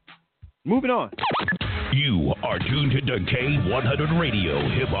 Moving on. You are tuned to K100 Radio,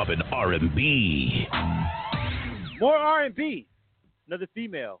 Hip Hop and R&B. More R&B. Another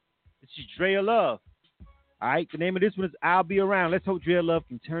female. This is Drea Love. All right, the name of this one is "I'll Be Around." Let's hope Drea Love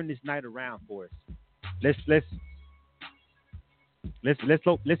can turn this night around for us. Let's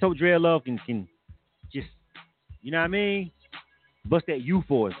hope Drea Love can just, you know what I mean? Bust that U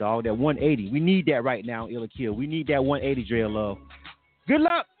for us, dog. That 180. We need that right now, Illa Kill. We need that 180, Drea Love. Good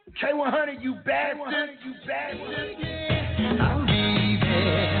luck. K100, you bastard. I'll be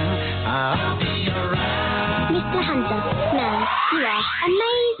there. I'll be around. Mr. Hunter, man, you are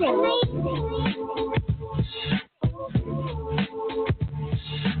amazing.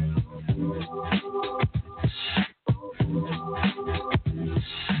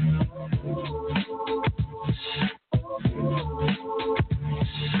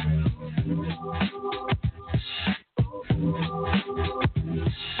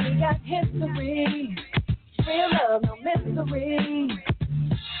 We got history, real love, no mystery.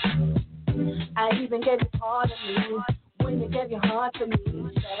 I even gave you part of me when you gave your heart to me.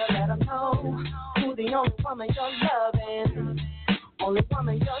 Better let them know who the only woman you're loving, only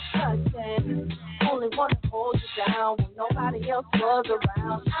woman you're touching, only one to hold you down when nobody else was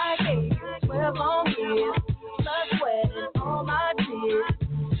around. I gave you 12 long years, blood, sweat, and all my tears.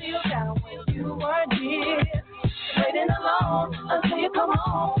 Still down when you weren't here, waiting alone until you come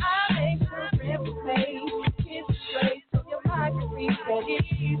home. I make sure rent was paid, kids straight, so your mind can be steady.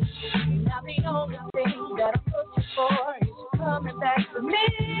 Now the only thing that I'm looking for is you coming back to me.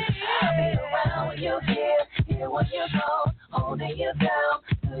 I'll be around when you're here when you go, holding you down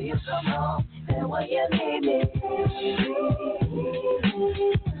till you come home, and when you need me.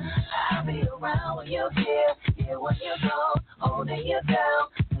 I'll be around when you're here when you go, holding you down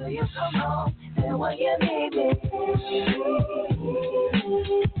till you come home, and when you need me.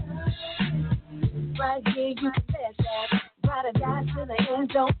 Right here, you can bet that. Ride or die to the end,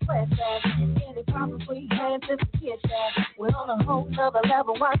 don't sweat that. Any problems we had, just forget that. We're on a whole nother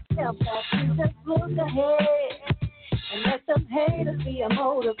level, I step back. You just look ahead and let them haters be a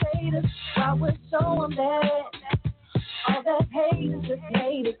motivator while we're showing that all that hate is just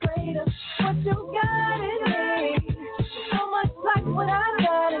made it greater. What you got in me is so much like what I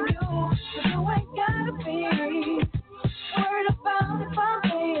got in you, so you ain't gotta be worried about if I'm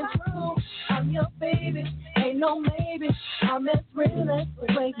being true. I'm your baby, ain't no maybe. I'm as real as the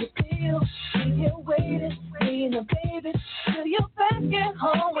way you feel. Be here waiting, being a baby, till you're back at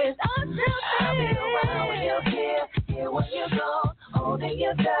home with us. I'll be around when you're here when you go, holding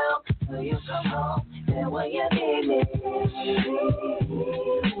you down till you come home, and when you need me.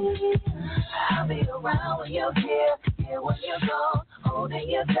 I'll be around when you're here when you go, holding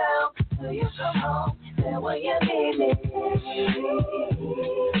you down till you come home, and when you need me.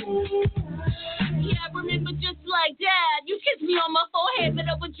 Yeah, I remember just like that. You kissed me on my forehead, met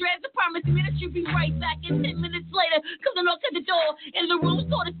up with dreads, and promised me that you'd be right back. And 10 minutes later, comes a knock at the door, and the room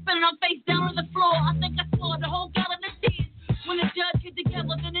started spinning. I'm face down on the floor. I think I swallowed the whole gallon of tears. When the judge hit the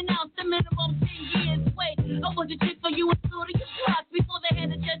gavel, then announced the minimum 10 years. Wait, I was a chick for you and two of you blocks. Before they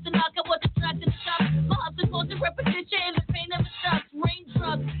had a chance to knock, I was attracted to shop. My obstacles and repetition, and the pain never stops.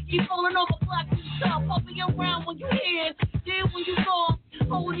 Raindrops keep falling over blocks and stuff. I'll be around when you hear, there when you go.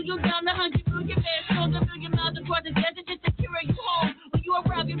 Holding you down 100 million bands, strong a million miles across the desert just to carry you home. When you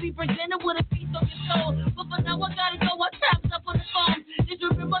arrive, you'll be presented with a piece of your soul. But for now, I gotta go. I tapped up on the phone. Just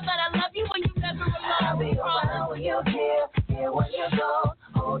remember that I love you when you never alone. I'll be around when you're here when you go,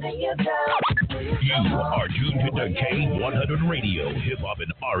 holding you down. You are tuned to the K100 Radio, Hip Hop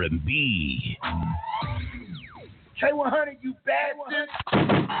and R&B. K100, you bastard.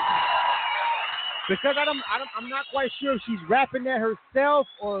 Because I'm not quite sure if she's rapping that herself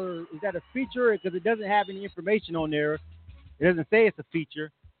or is that a feature, because it doesn't have any information on there. It doesn't say it's a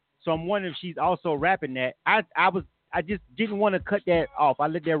feature, so I'm wondering if she's also rapping that. I just didn't want to cut that off. I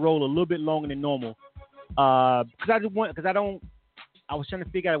let that roll a little bit longer than normal, I was trying to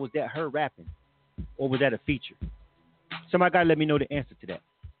figure out was that her rapping or was that a feature. Somebody gotta let me know the answer to that.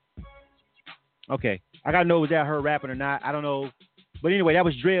 Okay, I gotta know was that her rapping or not. I don't know. But anyway, that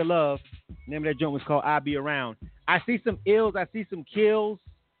was Drea Love. The name of that joint was called I'll Be Around. I see some ills. I see some kills.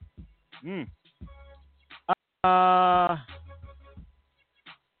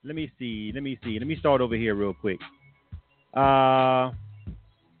 Let me see. Let me start over here real quick. Let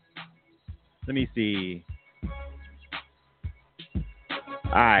Let me see.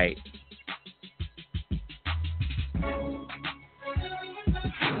 All right.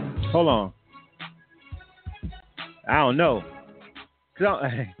 Hold on. I don't know.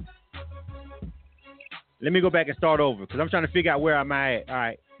 Let me go back and start over because I'm trying to figure out where I'm at. All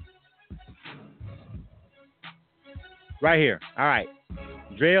right. Right here. All right.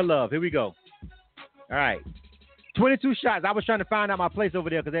 Drea Love. Here we go. All right. 22 shots. I was trying to find out my place over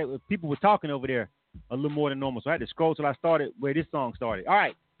there because people were talking over there a little more than normal. So I had to scroll till I started where this song started. All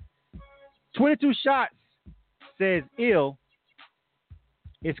right. 22 shots says ill.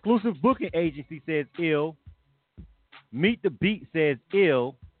 Exclusive booking agency says ill. Meet the Beat says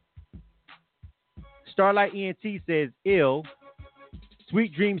ill. Starlight ENT says ill.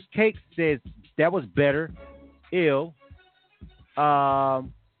 Sweet Dreams Cake says that was better. Ill.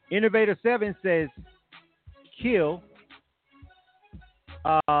 Innovator 7 says kill.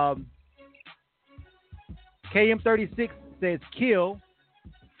 KM36 says kill.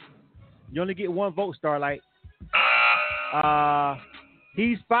 You only get one vote, Starlight.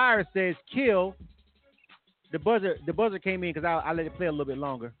 He's Fire says kill. The buzzer came in because I let it play a little bit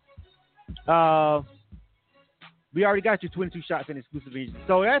longer. We already got you 22 shots in exclusive region.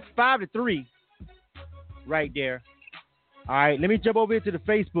 So that's 5-3 right there. All right, let me jump over here to the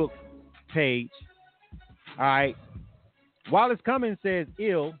Facebook page. All right. Wallace Cummins says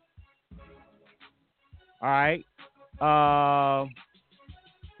ill. All right.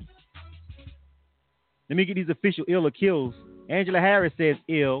 Let me get these official ill or kills. Angela Harris says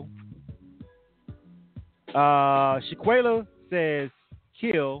ill. Shaquela says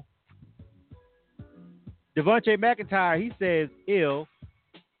kill. Devontae McIntyre, he says ill.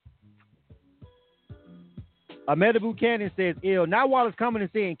 Amanda Buchanan says ill. Now Wallace Cummins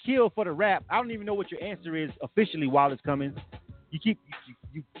is saying kill for the rap. I don't even know what your answer is officially, Wallace Cummins.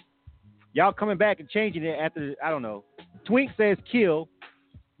 Y'all coming back and changing it after, I don't know. Twink says kill.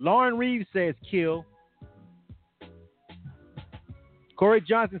 Lauren Reeves says kill. Corey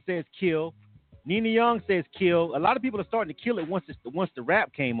Johnson says kill. Nina Young says kill. A lot of people are starting to kill it once the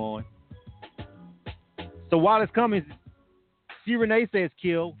rap came on. So Wallace Cummins, C. Renee says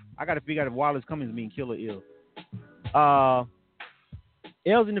kill. I got to figure out if Wallace Cummins mean kill or ill. Els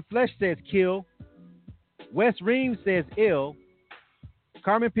in the Flesh says kill. Wes Reams says ill.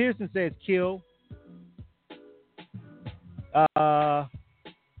 Carmen Pearson says kill.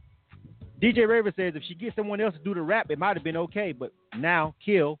 DJ Raver says if she gets someone else to do the rap, it might have been okay, but now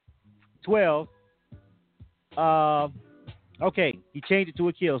kill. 12. Okay, he changed it to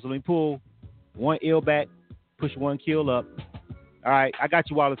a kill, so let me pull one ill back, push one kill up. All right, I got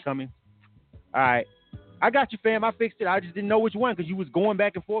you, Wallace Cummins. All right, I got you, fam. I fixed it. I just didn't know which one because you was going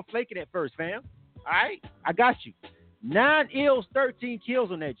back and forth flaking at first, fam. All right, I got you. 9 ills, 13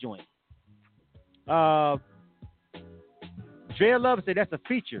 kills on that joint. Drea Love said that's a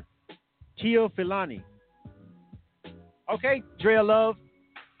feature. Tia Filani. Okay, Drea Love,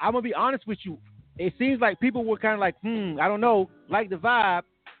 I'm going to be honest with you. It seems like people were kind of like, I don't know, like the vibe.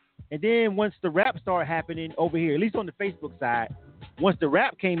 And then once the rap started happening over here, at least on the Facebook side, once the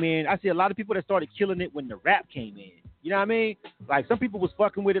rap came in, I see a lot of people that started killing it when the rap came in. You know what I mean? Like some people was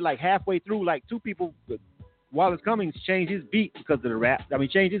fucking with it like halfway through. Like 2 people, Wallace Cummins changed his beat because of the rap. I mean,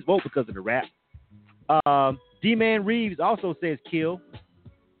 changed his vote because of the rap. D-Man Reeves also says kill.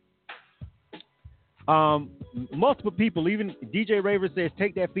 Multiple people, even DJ Raver says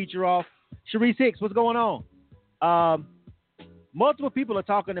take that feature off. Sharice Hicks, what's going on? Multiple people are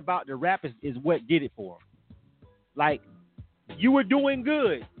talking about the rap is what did it for them. Like, you were doing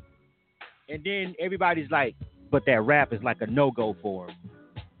good, and then everybody's like, but that rap is like a no-go for him.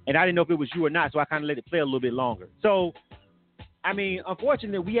 And I didn't know if it was you or not, so I kind of let it play a little bit longer. So, I mean,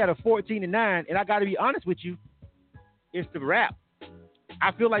 unfortunately, we had a 14-9, and I got to be honest with you, it's the rap.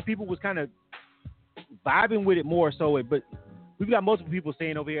 I feel like people was kind of vibing with it more so, but we've got multiple people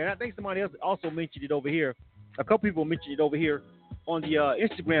saying over here, and I think somebody else also mentioned it over here. A couple people mentioned it over here on the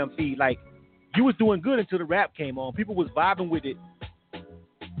Instagram feed. Like, you was doing good until the rap came on. People was vibing with it.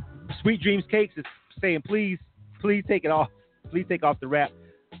 Sweet Dreams Cakes is saying, please take it off. Please take off the rap.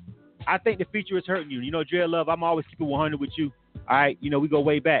 I think the feature is hurting you. You know, Drea Love, I'm always keeping 100 with you. All right, you know, we go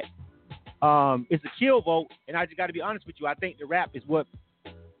way back. It's a kill vote, and I just got to be honest with you. I think the rap is what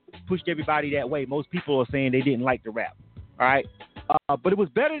pushed everybody that way. Most people are saying they didn't like the rap. All right, but it was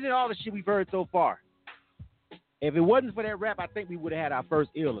better than all the shit we've heard so far. If it wasn't for that rap, I think we would have had our first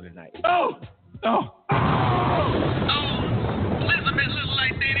ill of the night. Oh, Elizabeth looked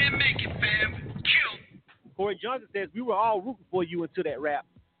like they didn't make it, fam. Kill. Corey Johnson says we were all rooting for you until that rap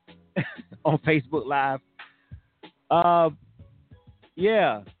on Facebook Live.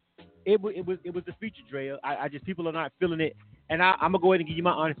 Yeah. it was the feature, Drea. I just people are not feeling it, and I'm gonna go ahead and give you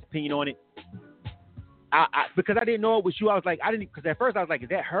my honest opinion on it. Because I didn't know it was you. I was like, because at first I was like, is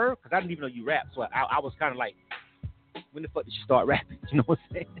that her? Because I didn't even know you rap. So I was kind of like, when the fuck did she start rapping? You know what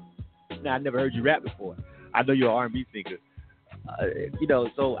I'm saying? Now I never heard you rap before. I know you're an R&B singer.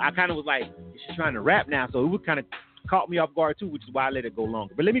 So I kind of was like, is she trying to rap now? So it would kind of caught me off guard too, which is why I let it go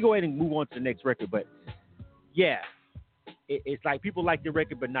longer. But let me go ahead and move on to the next record. But yeah, it's like people like the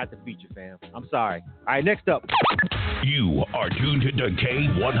record, but not the feature, fam. I'm sorry. All right, next up. You are tuned to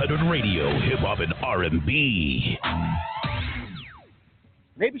K100 Radio, Hip Hop and R&B.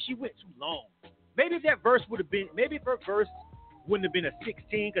 Maybe she went too long. Maybe if that verse would have been, maybe if her verse wouldn't have been a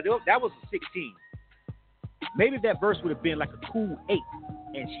 16, because that was a 16. Maybe if that verse would have been like a cool 8,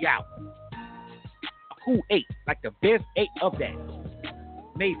 and she out. A cool 8, like the best 8 of that.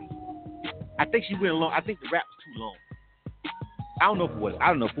 Maybe. I think she went long. I think the rap was too long. I don't know if it was. I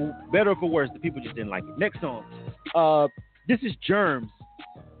don't know if it, better or for worse. The people just didn't like it. Next song. This is Germs.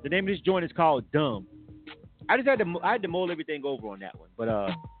 The name of this joint is called Dumb. I had to mull everything over on that one, but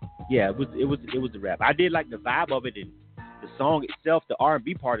yeah, it was the rap. I did like the vibe of it and the song itself, the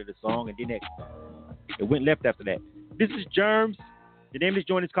R&B part of the song, and then it went left after that. This is Germs. The name of this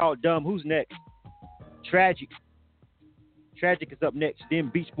joint is called Dumb. Who's next? Tragic. Tragic is up next. Then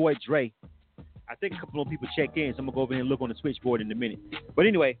Beach Boy Dre. I think a couple of people checked in, so I'm gonna go over here and look on the switchboard in a minute. But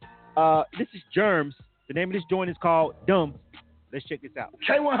anyway, this is Germs. The name of this joint is called Dumb. Let's check this out.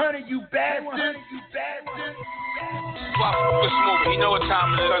 K100, you bastard. Swap this movie. You know what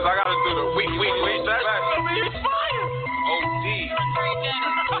time it is. I gotta do the week. It's fire.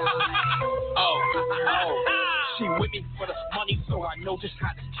 Oh. She with me for the money, so I know just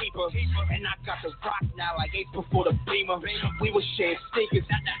how to keep her. And I got the rock now, like Ace before the Beamer. We was sharing sneakers,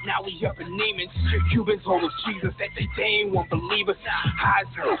 now we up in Neiman's. Cubans hold us Jesus, that they ain't won't believe us. High as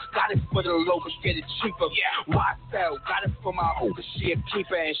hell, got it for the low, but get it cheaper. Why sell? Got it for my own, cause she a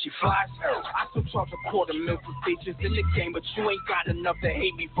keeper and she flies hell. I still charge $250,000 for features in the game, but you ain't got enough to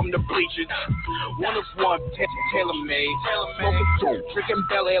hate me from the bleachers. One of one, tailor-made. Smoking dope, drinking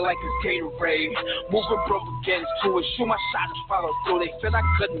Bel Air like it's Gatorade. Moving broke against to it, shoot my shot and follow through. They said I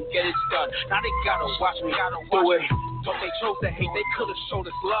couldn't get it done. Now they gotta watch me, do it. But they chose to hate, they could've showed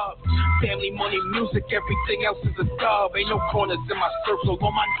us love. Family, money, music, everything else is a dub. Ain't no corners in my circle,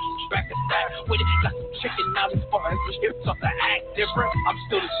 on my knees, back to back. With it, got some chicken out as far as the hips up to act different. I'm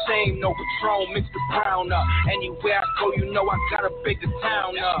still the same, no Patron, mix the brown up. Anywhere I go, you know I gotta big the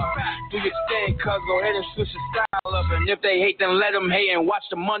town up. Do your thing, cuz go ahead and switch your style up. And if they hate, then let them hate and watch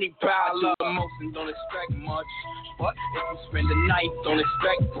the money pile up. The most and don't expect much. But if you spend the night, don't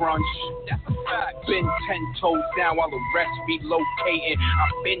expect brunch. That's a fact. Been 10 toes down while the rest be locating.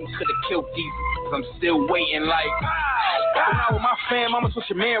 I've been could've killed these, I'm still waiting like. Now with my fam, I'ma switch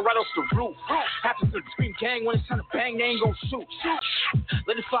your man right off the roof. Happens to the scream gang when it's time to bang, they ain't gon' shoot.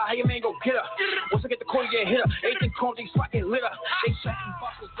 Let it fly, how your man gon' get her? Once I get the corner, get hit her. Anything called these fucking litter. They shutting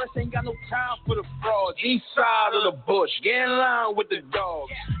boxes, rest ain't got no time for the frauds. East side of the bush, get in line with the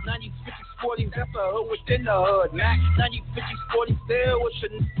dogs. 90s, 50s, 40s, that's the hood within the hood, man. 90s, 50s, 40s, still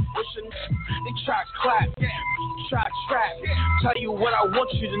wishing. They try to clap, try to trap. Tell you what I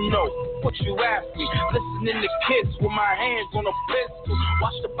want you to know, what you ask me. Listening to kids with my hands on a pistol.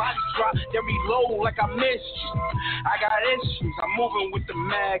 Watch the body drop, then reload like I missed you. I got issues, I'm moving with the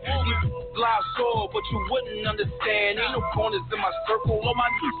mag. You live soul, but you wouldn't understand. Ain't no corners in my circle, on my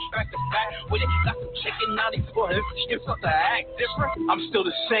knees back to back. With it, got some chicken out these for his hips up to act different. I'm still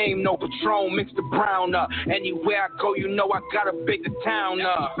the same, no Patron, mix the brown up. Anywhere I go, you know I gotta big the town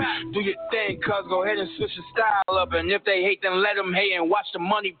up. Do your thing, cuz go ahead and switch your style up. And if they hate, then let them hate and watch the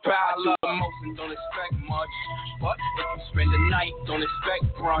money pile up. Most and don't expect much, but if you spend the night, don't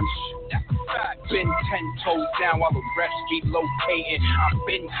expect brunch. That's a fact. Been 10 toes down while the rest be locating. I've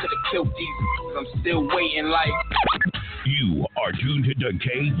been could've killed these, cause I'm still waiting like. You are tuned to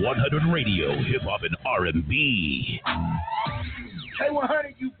K100 Radio, Hip Hop and R&B.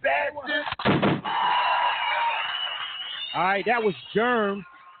 K100, you bastard. All right, that was Germs.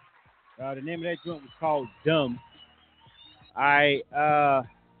 The name of that joint was called Dumb. All right,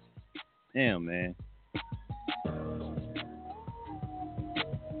 damn, man.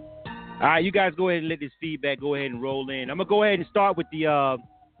 All right, you guys go ahead and let this feedback go ahead and roll in. I'm gonna go ahead and start with your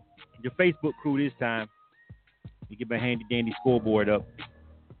Facebook crew this time. Let me get my handy dandy scoreboard up.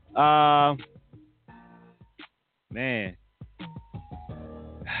 Man,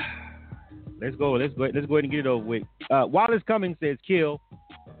 let's go ahead and get it over with. Wallace Cummings says kill.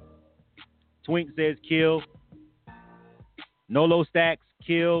 Twink says kill. Nolo Stacks,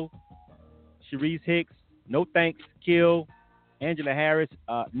 kill. Sharice Hicks, no thanks, kill. Angela Harris,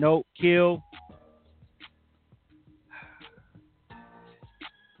 no, kill.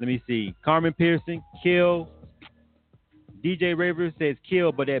 Let me see. Carmen Pearson, kill. DJ Raver says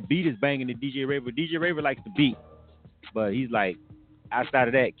kill, but that beat is banging to DJ Raver. DJ Raver likes the beat, but he's like, outside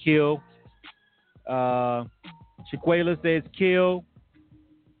of that, kill. Shaquela says kill.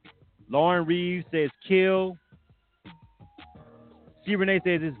 Lauren Reeves says kill. C. Renee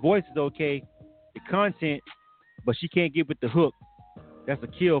says his voice is okay. The content, but she can't get with the hook. That's a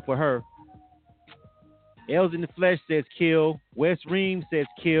kill for her. Els in the Flesh says kill. Wes Reams says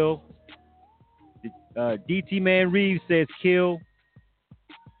kill. DT Man Reeves says kill.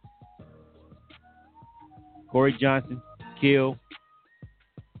 Corey Johnson, kill.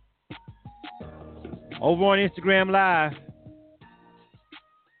 Over on Instagram Live.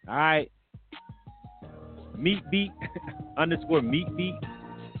 All right. Meat Beat _ Meat Beat.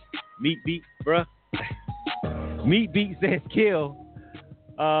 Meat Beat, bruh. Meat Beat says kill.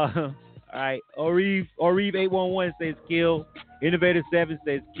 All right. Orive 811 says kill. Innovator 7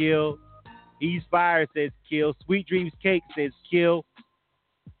 says kill. East Fire says kill. Sweet Dreams Cake says kill.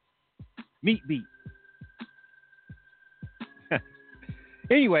 Meat Beat.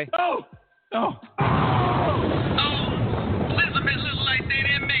 Anyway. Oh. Elizabeth look like they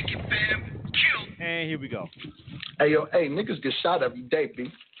didn't make it, fam. Kill. And here we go. Hey, yo, hey, niggas get shot every day,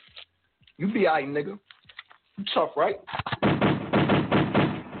 B. You be alright, nigga. You tough, right?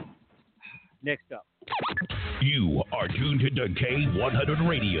 Next up. You are tuned to K100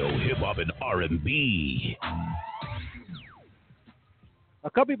 Radio, Hip Hop and R&B. A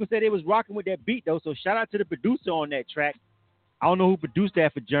couple people said they was rocking with that beat, though, so shout out to the producer on that track. I don't know who produced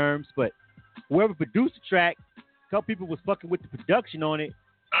that for Germs, but whoever produced the track, a couple people was fucking with the production on it.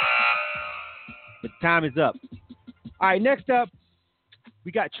 But time is up. All right, next up,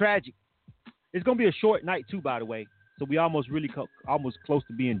 we got Tragic. It's going to be a short night, too, by the way. So we almost close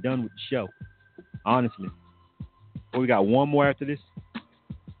to being done with the show, honestly. Oh, we got one more after this?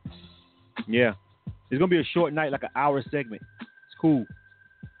 Yeah. It's going to be a short night, like an hour segment. It's cool.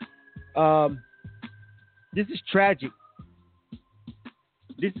 This is Tragic.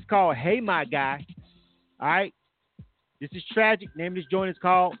 This is called Hey My Guy. All right? This is Tragic. Name of this joint is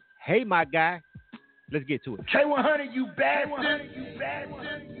called Hey My Guy. Let's get to it. K100, you bastard.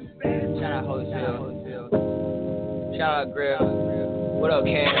 Shout out Hotel. Shout out Grill. What up,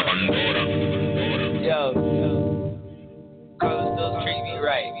 Cam? Yo. Carlos still treat me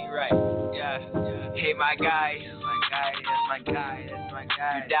right. Yeah. Hey, my guy. That's my guy. You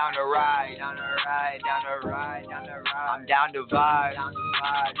down to ride. I'm down to vibe.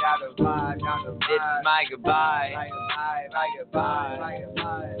 This is my goodbye.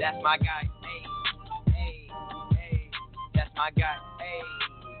 That's my guy. Hey. That's my guy.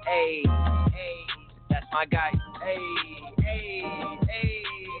 Hey. That's my guy. Hey.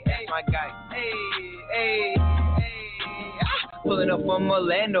 That's my guy. Hey. Pulling up from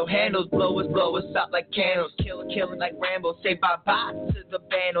Orlando, handles, blowers out like candles, killing like Rambo, say bye-bye to the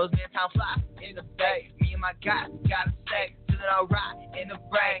bandos, man, time fly in the bay, me and my guys, gotta say, feeling alright in the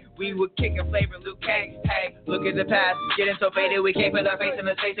brain, we were kicking flavor, Luke Kang, hey, look at the past, getting so faded, we can't put our face in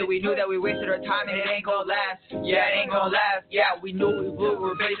the face, and we knew that we wasted our time, and it ain't gonna last, yeah, we knew we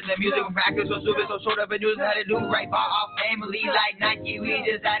were basing the music, and practice so stupid, so short of a news, had to do right by our family, like Nike, we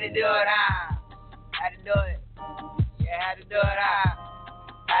just had to do it, had to do it. Yeah, had to do it,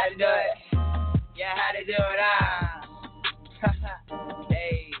 had to do it. Yeah, had to do it,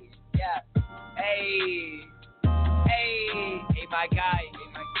 Hey, yeah. Hey, my guy.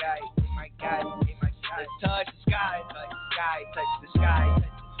 Let's touch the sky, touch the sky.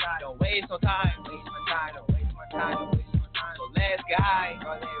 Don't waste no time, Don't waste my time. So let's get high,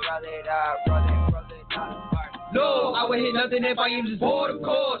 roll it up. No, I would hit nothing if I am just bored, of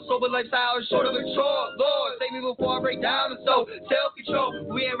course. Sober lifestyle is short of a chore. Lord, save me before I break down. And so,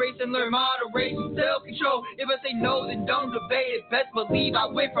 self-control. We ain't racing, learn moderation, self-control. If I say no, then don't debate it. Best believe I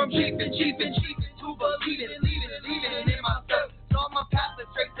went from cheap and to believing and leaving in myself. Saw my path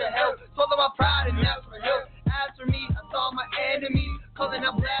led straight to hell. Swallow my pride and ask for help. As for me, I saw my enemies calling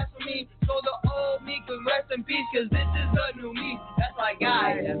out blasphemy. So the old me could rest in peace, cause this is the new me. That's my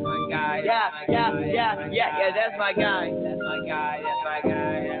guy. Yeah, that's my guy. That's my guy.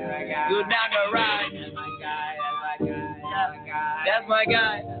 You down to ride. That's my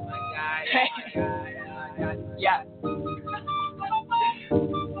guy. Yeah.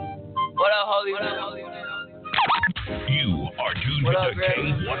 What up, Holy? You are tuned to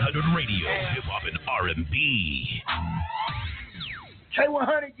K100 Radio, Hip Hop and R&B.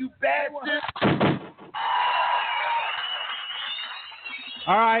 K100, you bastard.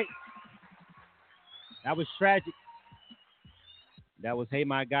 All right. That was Tragic. That was Hey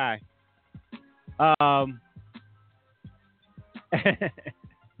My Guy.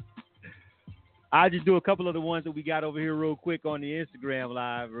 I'll just do a couple of the ones that we got over here real quick on the Instagram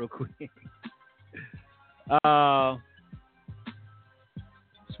live real quick.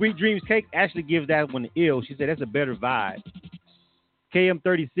 Sweet Dreams Cake actually gives that one ill. She said that's a better vibe.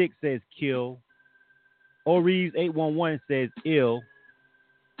 KM36 says kill. O'Reeves 811 says ill.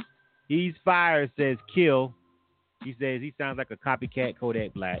 He's Fire says kill. He says he sounds like a copycat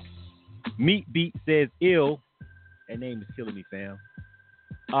Kodak Black. Meat Beat says ill. That name is killing me, fam.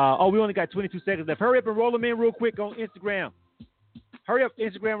 We only got 22 seconds left. Hurry up and roll them in real quick on Instagram. Hurry up,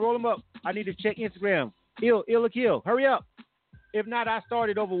 Instagram, roll them up. I need to check Instagram. Ill or kill. Hurry up. If not, I start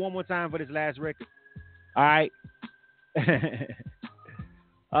it over one more time for this last record. All right.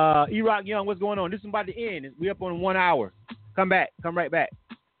 E-Rock Young, what's going on? This is about to end. We up on 1 hour. Come back. Come right back.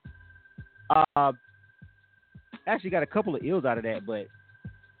 Actually got a couple of ills out of that, but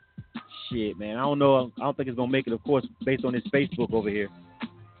shit, man. I don't know. I don't think it's going to make it, of course, based on this Facebook over here.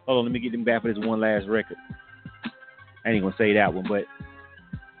 Hold on, let me get them back for this one last record. I ain't going to say that one, but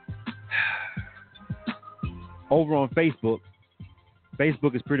over on Facebook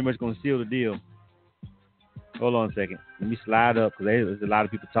is pretty much going to seal the deal. Hold on a second. Let me slide up because there's a lot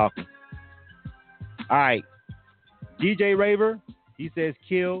of people talking. All right. DJ Raver, he says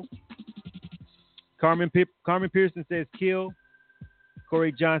kill. Carmen Pearson says kill.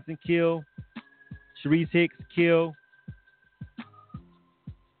 Corey Johnson, kill. Sharice Hicks, kill.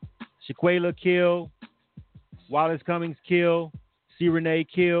 Shaquela, kill. Wallace Cummings, kill. C. Renee,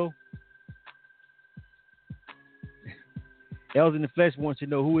 kill. Els in the Flesh wants to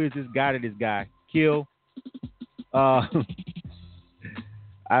know who is this guy to this guy. Kill.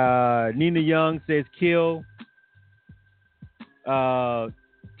 Nina Young says kill.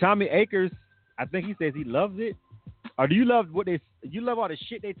 Tommy Akers, I think he says he loves it. Or do you love you love all the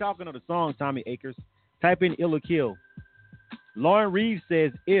shit they talking on the song, Tommy Akers? Type in ill or kill. Lauren Reeves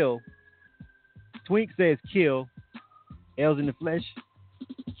says ill. Twink says kill. Els in the Flesh,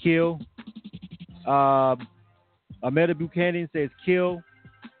 kill. Amanda Buchanan says kill.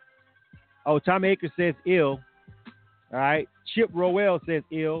 Oh, Tommy Akers says ill. All right. Chip Rowell says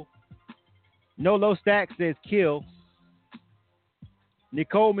ill. Nolo Stack says kill.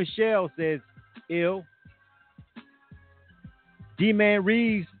 Nicole Michelle says ill. D-Man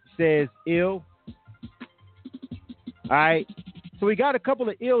Reeves says ill. All right. So we got a couple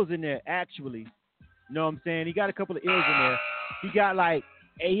of ills in there, actually. You know what I'm saying? He got a couple of ills in there.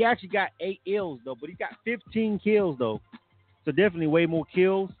 He actually got 8 ills, though, but he got 15 kills, though. So definitely way more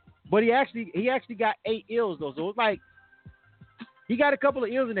kills. But he actually got 8 ills, though. So it's like he got a couple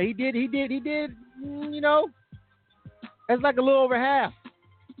of ills in there. He did, you know, that's like a little over half.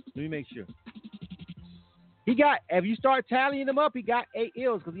 Let me make sure. If you start tallying them up, he got 8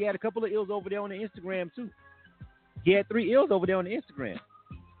 ills because he had a couple of ills over there on the Instagram, too. He had 3 ills over there on the Instagram.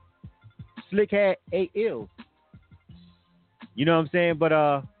 Slick had 8 ills. You know what I'm saying? But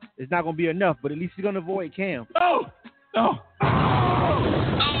it's not going to be enough. But at least he's going to avoid Cam. No.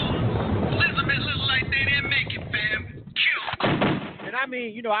 Elizabeth look like they didn't make it, fam. Kill. And I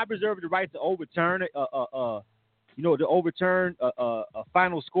mean, you know, I reserve the right to overturn a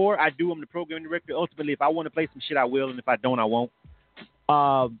final score. I do. I'm the programming director. Ultimately, if I want to play some shit, I will. And if I don't, I won't.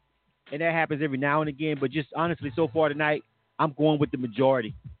 And that happens every now and again. But just honestly, so far tonight, I'm going with the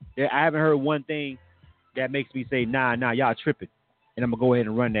majority. I haven't heard one thing that makes me say, nah, y'all tripping. And I'm going to go ahead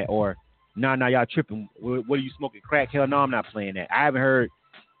and run that. Or, nah, y'all tripping. What are you smoking? Crack? Hell no, I'm not playing that. I haven't heard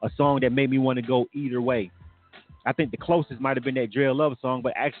a song that made me want to go either way. I think the closest might have been that Dre Love song,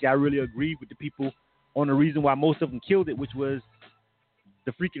 but actually I really agree with the people on the reason why most of them killed it, which was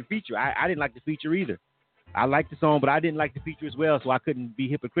the freaking feature. I didn't like the feature either. I liked the song, but I didn't like the feature as well, so I couldn't be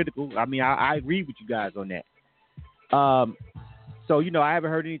hypocritical. I mean, I agree with you guys on that. So, you know, I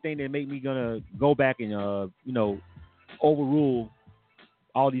haven't heard anything that made me gonna go back and, you know, overrule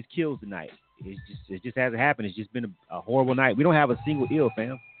all these kills tonight. It just hasn't happened. It's just been a horrible night. We don't have a single ill,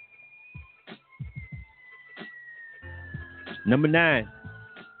 fam. Number 9,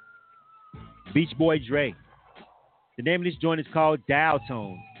 Beach Boy Dre. The name of this joint is called Dial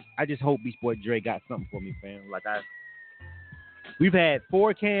Tone. I just hope Beach Boy Dre got something for me, fam. We've had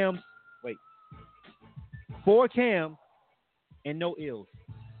 4 cams and no ills.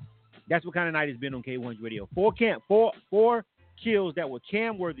 That's what kind of night it's been on K100 Radio. 4 kills that were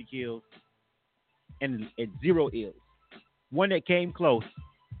cam-worthy kills and 0 ills. One that came close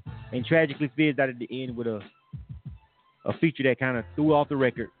and tragically fizzed out at the end with a feature that kind of threw off the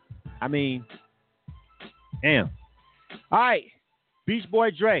record. I mean, damn. All right, Beach Boy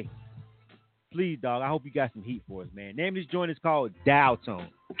Dre. Please, dog. I hope you got some heat for us, man. Name of this joint is called Dial Tone.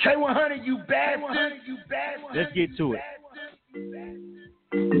 K100, you bastard. Let's get to it.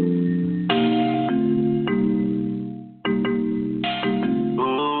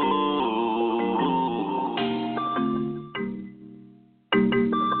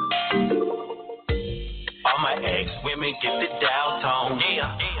 All my ex-women get the dial tone.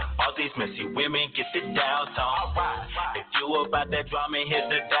 Yeah. All these messy women get the dial tone. If you about that drama, hit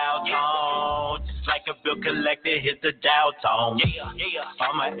the dial tone. Just like a bill collector, hit the dial tone.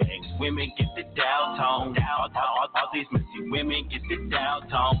 All my ex-women get the dial tone. All these messy women get the dial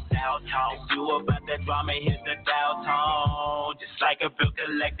tone. If you about that drama, hit the dial tone. Just like a bill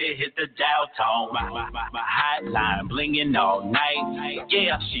collector, hit the dial tone. My hotline blinging all night.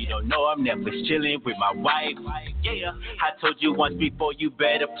 Yeah, she don't know I'm Netflix chilling with my wife. Yeah, I told you once before, you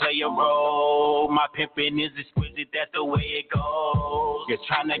better play a role. My pimpin' is exquisite, that's the way it goes. You're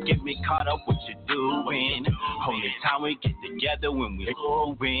trying to get me caught up what you're doing. Only time we get together when we're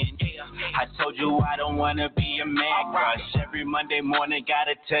going. I told you I don't wanna be a man crush. Every Monday morning,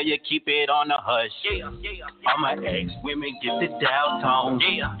 gotta tell you, keep it on the hush. All my ex-women get the dial tone.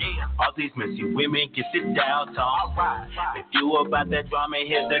 All these messy women get the dial tone. If you about that drama,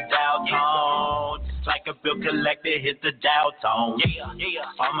 hit the dial tone. Just like a bill collector, hit the dial tone.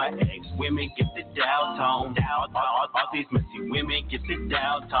 All my ex-women get the dial tone. All these messy women get the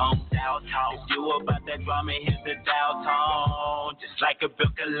dial tone. If you about that drama, hit the dial tone. Just like a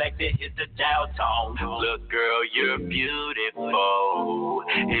bill collector, hit the dial tone. Look, girl, you're beautiful.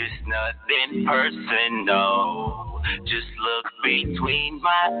 It's nothing personal. Just look between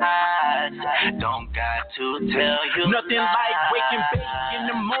my eyes. Don't got to tell you nothing like waking baby in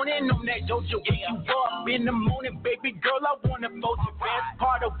the morning on that dojo. Wake you up in the morning, baby girl, I wanna fold you. Best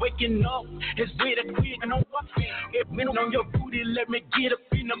part of waking up is with a quick no what. If men on your booty, let me get up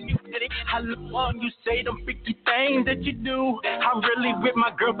in the music. I look on you, say them freaky things that you do. I'm really with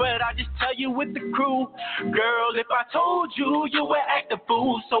my girl, but I just tell you with the crew. Girl, if I told you, you would act a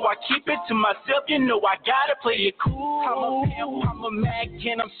fool. So I keep it to myself, you know I gotta play it cool. I'm a Mac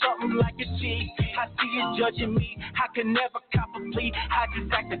and I'm something like a G. I see you judging me, I can never cop a plea. I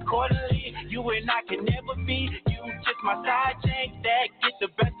just act accordingly, you and I can never be. You just my side chain that get the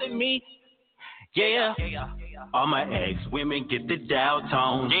best of me. Yeah. All my ex-women get the dial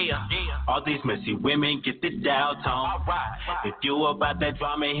tone. All these messy women get the dial tone. If you about that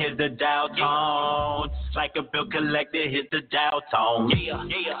drama, hit the dial tone. Just like a bill collector, hit the dial tone.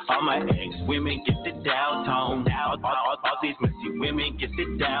 All my ex-women get the dial tone. All these messy women get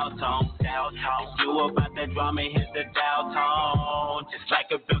the dial tone. If you about that drama, hit the dial tone. Just like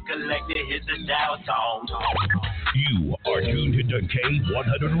a bill collector, hit the dial tone. You are tuned into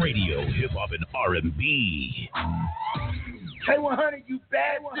K100 Radio, Hip Hop and R&B. K100, you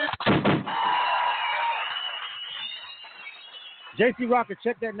bad. JC Rocker,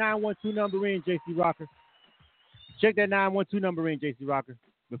 check that 912 number in, JC Rocker. Check that 912 number in, JC Rocker.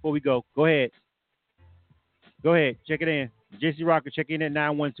 Before we go, go ahead. Go ahead, check it in. JC Rocker, check in that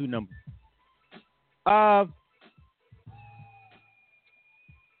 912 number.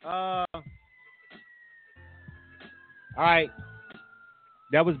 All right.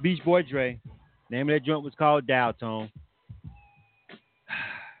 That was Beach Boy Dre. Name of that joint was called Dial Tone.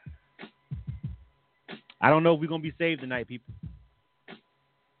 I don't know if we're going to be saved tonight, people.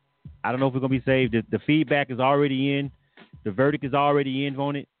 I don't know if we're going to be saved. The feedback is already in. The verdict is already in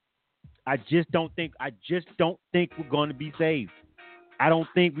on it. I just don't think we're going to be saved. I don't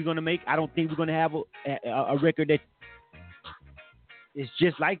think we're going to have a record that is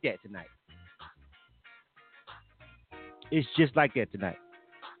just like that tonight. It's just like that tonight.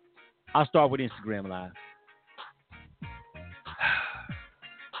 I'll start with Instagram Live.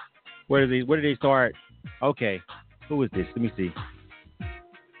 Where did they start? Okay. Who is this? Let me see.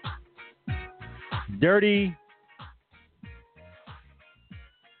 Dirty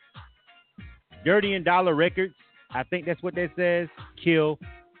and Dollar Records. I think that's what that says. Kill.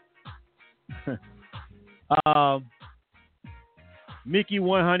 Mickey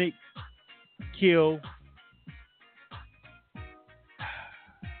 100. Kill.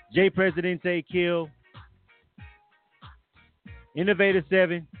 J Presidente, kill. Innovator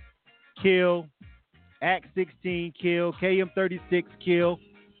 7, kill. Act 16, kill. KM36, kill.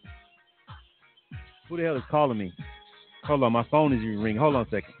 Who the hell is calling me? Hold on, my phone is even ringing. Hold on a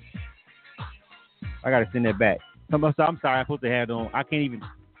second. I gotta send that back. I'm sorry, I'm supposed to have it on. I can't even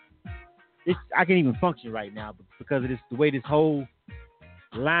function right now because of this, the way this whole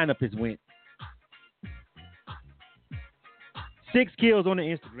lineup has went. 6 kills on the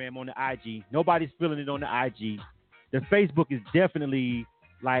Instagram, on the IG. Nobody's feeling it on the IG. The Facebook is definitely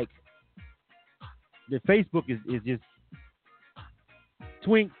like the Facebook is just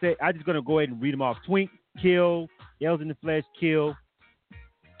Twink said. I'm just gonna go ahead and read them off. Twink kill, L's in the Flesh kill,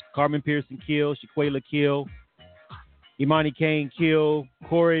 Carmen Pearson kill, Shaquela kill, Imani Kane kill,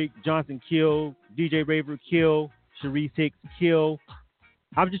 Corey Johnson kill, DJ Raver kill, Sharice Hicks kill.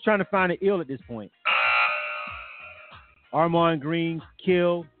 I'm just trying to find an ill at this point. Armand Green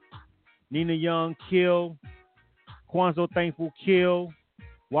kill, Nina Young kill, Kwanzaa Thankful kill,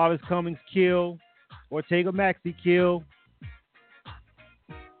 Wallace Cummings kill, Ortega Maxey kill.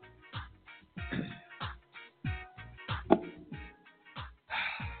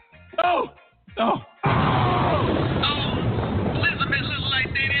 Oh! Elizabeth looked like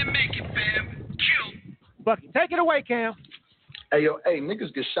they didn't make it, fam. Kill. Fuck it. Take it away, Cam. Hey, yo,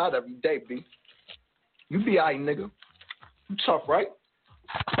 niggas get shot every day, B. You be alright, nigga. You tough, right?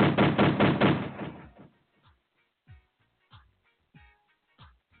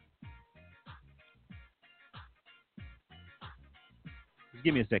 Just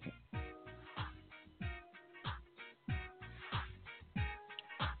give me a second.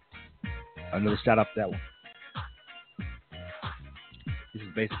 Another shout out to that one. This is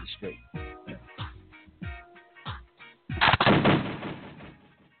basically straight.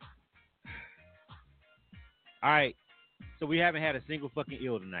 All right. So we haven't had a single fucking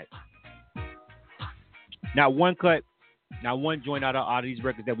ill tonight. Not one cut, not one joint out of these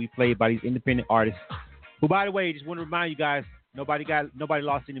records that we played by these independent artists. Who, by the way, just want to remind you guys, nobody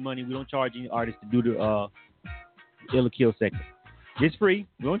lost any money. We don't charge any artists to do the Ill or Kill segment. It's free.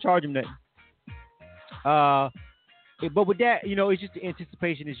 We don't charge them nothing. But with that, it's just the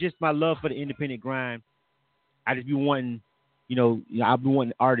anticipation. It's just my love for the independent grind. I just be wanting, I've been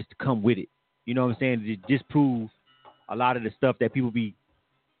wanting artists to come with it. You know what I'm saying? To disprove a lot of the stuff that people be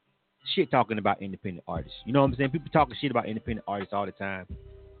shit talking about independent artists. You know what I'm saying? People talking shit about independent artists all the time.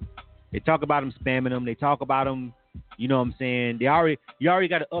 They talk about them spamming them. They talk about them. You know what I'm saying? You already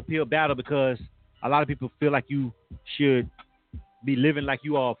got an uphill battle because a lot of people feel like you should be living like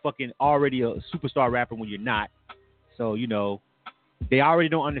you are fucking already a superstar rapper when you're not. So, they already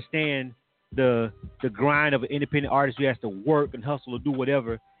don't understand the grind of an independent artist who has to work and hustle or do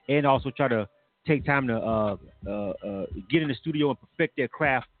whatever, and also try to take time to get in the studio and perfect their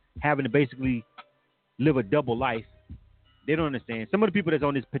craft, having to basically live a double life. They don't understand. Some of the people that's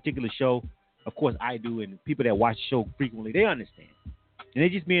on this particular show, of course I do, and people that watch the show frequently, they understand. And they're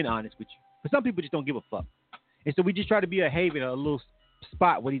just being honest with you. But some people just don't give a fuck. And so we just try to be a haven, a little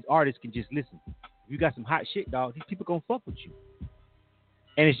spot where these artists can just listen. If you got some hot shit, dog, these people gonna fuck with you.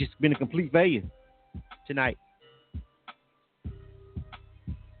 And it's just been a complete failure tonight.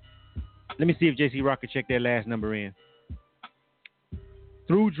 Let me see if JC Rock can check that last number in.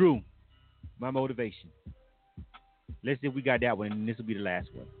 Through Drew, My Motivation. Let's see if we got that one, and this will be the last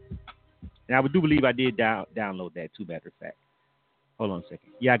one. And I do believe I did download that too, matter of fact. Hold on a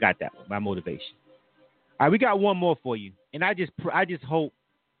second. Yeah, I got that one, My Motivation. All right, we got one more for you, and I just hope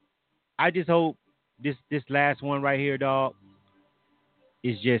this last one right here, dog,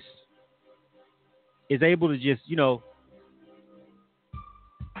 is able to just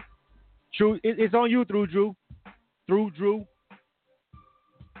True, it's on you, Through Drew. Through Drew.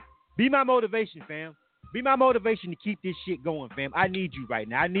 Be my motivation, fam. Be my motivation to keep this shit going, fam. I need you right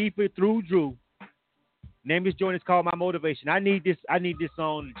now. I need for Through Drew. Name this joint is called My Motivation. I need this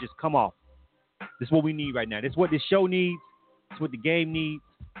song to just come off. This is what we need right now. This is what this show needs. This is what the game needs.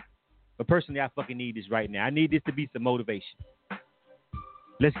 But personally, I fucking need this right now. I need this to be some motivation.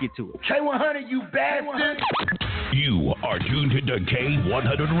 Let's get to it. K100, you bastard! You are tuned to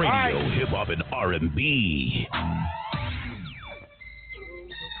K100 Radio, Hip Hop and R&B.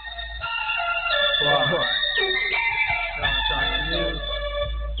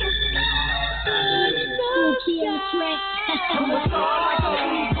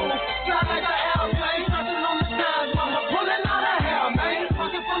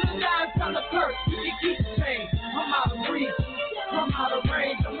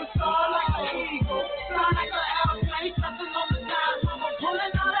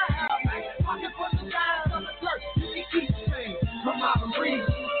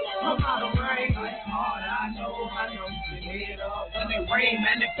 Rain,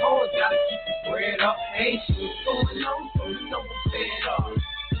 man, the cold gotta keep the bread up. Ain't shit going on, so you know we're fed up.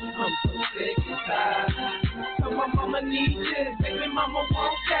 I'm so sick and tired. So my mama needs this, baby mama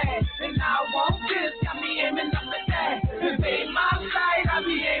wants that, and I want this. Got me aiming up at that. If ain't my side, I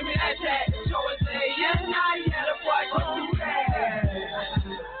be aiming at that. Show it day and night, yeah, the boy go do that.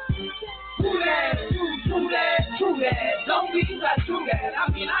 Do that, do that, do that. Don't be that, do that. I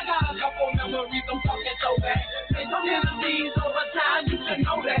mean, I got a couple memories, I'm talking so bad. Say some enemies over time, you should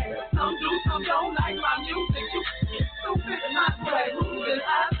know that. Some do, some don't like my music, you get stupid. I play ruthless,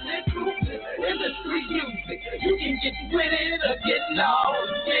 I sit ruthless in the street music. You can get with it or get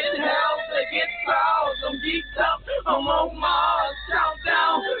lost, get help or get proud. I'm geeked up, I'm on Mars,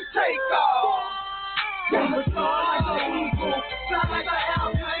 countdown, take off. I'm a star like an eagle, fly like an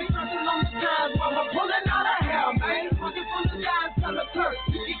airplane, circling on the skies while I'm pulling out of hell, man. Looking from the skies, tell the curse,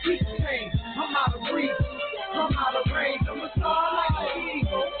 you can keep the pain. I'm out of reach, I'm out of range. I'm a star like an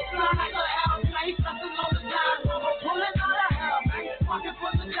eagle, fly like an airplane, circling on the skies while I'm pulling out of hell, man. Looking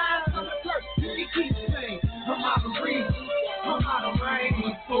from the skies, tell the curse, you can keep the pain. I'm out of reach, I'm out of range.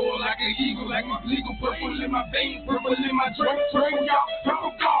 I'm a soar like an eagle, like my legal, purple in my veins, purple in my drink, y'all,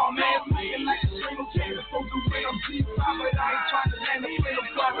 purple car, man. Laying like a string of chains, from the way I'm deep, but I ain't trying to land a plane of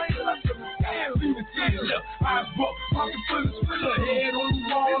car. Look, I broke, pocket full of thriller, head on the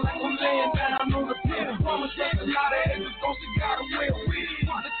wall like I'm laying down on the pin. Promise that a lot of exes, so she got away with it.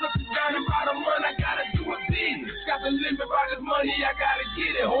 Wanna touch me down and ride a run, I gotta do it big. Got the limit by this money, I gotta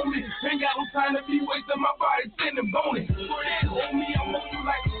get it, homie. Ain't got no time to be wasting my body sending bonus. For that, homie, I'm on you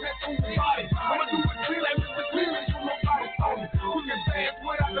like a pet on the body. I'ma do it clean like Mr. Clearance from my body phone. Who can fast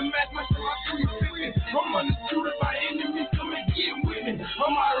without the match, my shit, my tree fitting. I'm undisputed by enemies, come and get with me.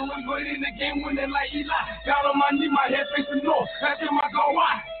 I'm out of ring, but in the game winning like Eli. Down on my knee, my head facing north. After my go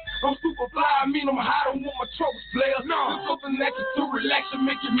wide. I'm super fly, I mean I'm high, I don't want my tropes, player. No, it's something extra to relax and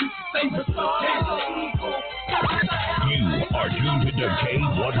make your music safer. You are tuned to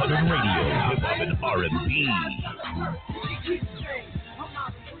K100 Radio, Hip Hop and R&B.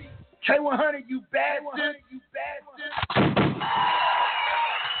 K100, you bastard, you bastard.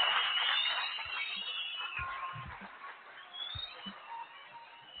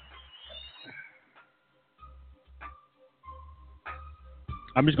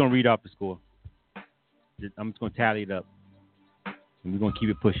 I'm just going to read off the score. I'm just going to tally it up. And we're going to keep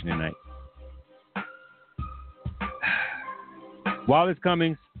it pushing tonight. Wallace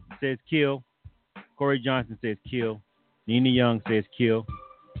Cummings says kill. Corey Johnson says kill. Nina Young says kill.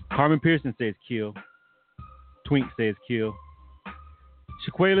 Carmen Pearson says kill. Twink says kill.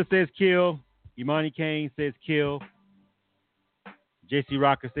 Shaquela says kill. Imani Kane says kill. JC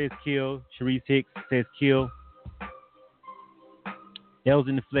Rocker says kill. Sharice Hicks says kill. L's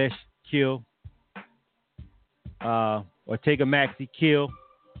in the Flesh, kill. Ortega Maxey, kill.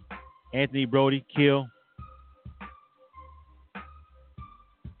 Anthony Brody, kill.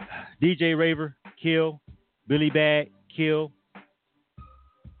 DJ Raver, kill. Billy Bag, kill.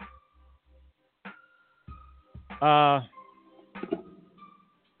 On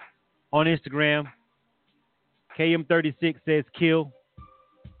Instagram, KM36 says kill.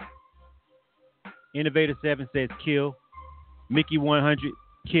 Innovator 7 says kill. Mickey 100,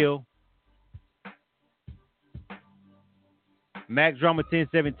 kill. Max Drama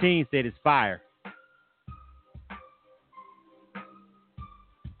 1017 said it's fire.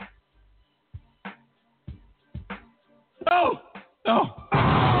 Oh!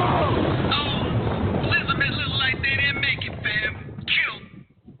 Elizabeth look like they didn't make it, fam. Kill.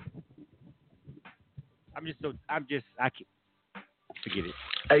 I can't forget it.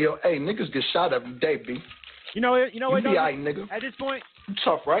 Hey, yo, niggas get shot every day, B. You know what? You be alright, nigga. At this point, you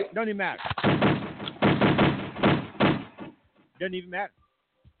tough, right? Don't even matter. Doesn't even matter.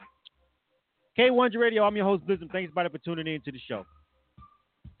 K100 Radio, I'm your host, Blizzard. Thanks, everybody, for tuning in to the show.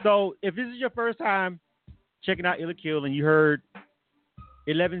 So, if this is your first time checking out Illa Kill and you heard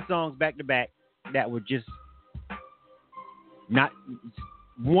 11 songs back to back that were just not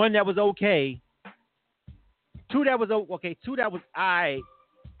one that was okay, two that was okay, two that was alright,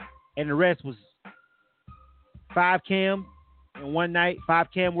 and the rest was 5 cam in one night, 5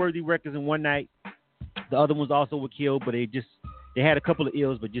 cam worthy records in one night. The other ones also were killed, but they had a couple of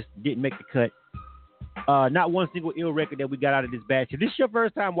ills, but just didn't make the cut. Not one single ill record that we got out of this batch. If this is your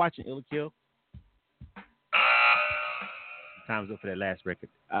first time watching Illa Kill, time's up for that last record.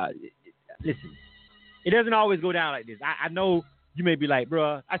 Listen, it doesn't always go down like this. I know you may be like,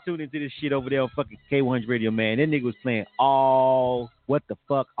 bruh, I tuned into this shit over there on fucking K100 Radio, man. That nigga was playing all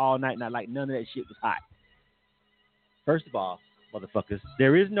night, not like none of that shit was hot. First of all, motherfuckers,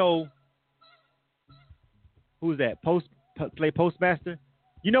 there is no, who's that? Play Postmaster?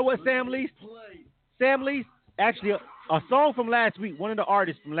 You know what Sam leased? Sam leased, actually, a song from last week. One of the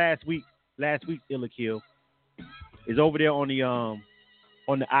artists from last week's Illa Kill is over there on the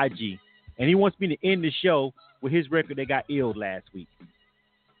IG. And he wants me to end the show with his record that got illed last week.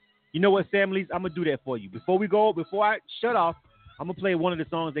 You know what, Sam leased? I'm going to do that for you. Before I shut off, I'm going to play one of the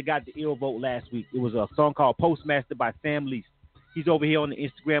songs that got the ill vote last week. It was a song called Postmaster by Sam Least. He's over here on the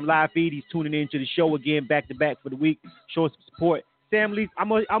Instagram live feed. He's tuning into the show again back to back for the week. Showing some support. Sam Lee, I'm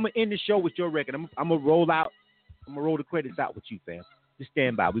gonna end the show with your record. I'm gonna roll the credits out with you, fam. Just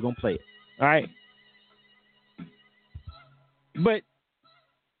stand by. We're gonna play it. All right. But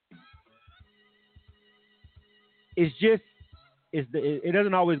it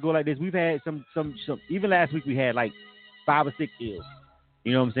doesn't always go like this. We've had some even last week we had like 5 or 6 ills.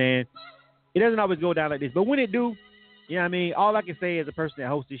 You know what I'm saying? It doesn't always go down like this. But when it do, you know what I mean? All I can say as a person that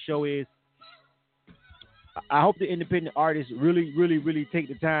hosts this show is I hope the independent artists really, really, really take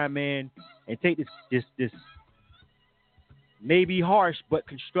the time, man, and take this maybe harsh but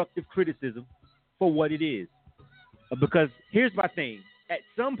constructive criticism for what it is. Because here's my thing. At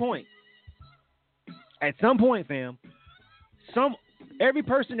some point, fam, every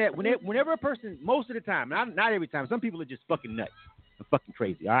person whenever a person, most of the time, not every time, some people are just fucking nuts and fucking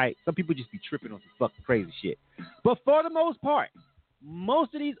crazy, all right? Some people just be tripping on some fucking crazy shit. But for the most part,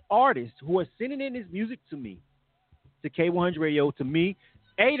 most of these artists who are sending in this music to me, to K100 Radio, to me,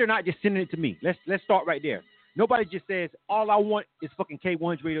 they're not just sending it to me. Let's start right there. Nobody just says, all I want is fucking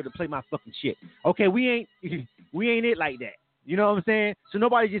K100 Radio to play my fucking shit. Okay, we ain't it like that. You know what I'm saying? So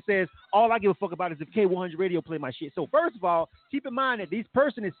nobody just says, all I give a fuck about is if K100 Radio play my shit. So first of all, keep in mind that this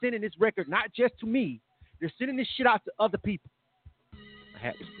person is sending this record not just to me. They're sending this shit out to other people.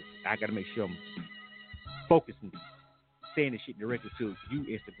 I got to make sure I'm focused and saying this shit directly to you,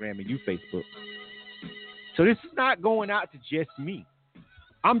 Instagram, and you, Facebook. So this is not going out to just me.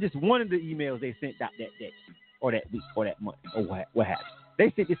 I'm just one of the emails they sent out that day, or that week, or that month, or what have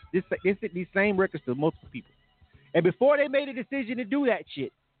you. They sent these same records to multiple people. And before they made a decision to do that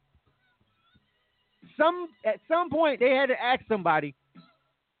shit, at some point they had to ask somebody,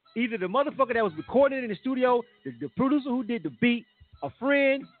 either the motherfucker that was recording in the studio, the producer who did the beat, a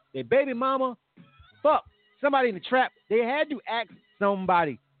friend, their baby mama, somebody in the trap. They had to ask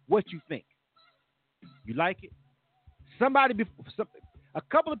somebody what you think. You like it? A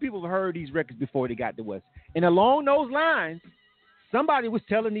couple of people have heard these records before they got to us. And along those lines, somebody was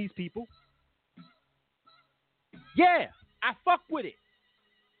telling these people, yeah, I fuck with it.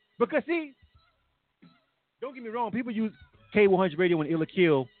 Because, see, don't get me wrong, people use K100 Radio and Illa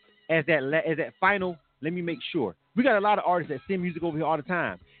Kill as that final, let me make sure. We got a lot of artists that send music over here all the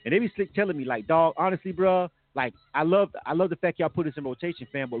time. And they be slick telling me, like, dog, honestly, bro, like, I love the fact y'all put us in rotation,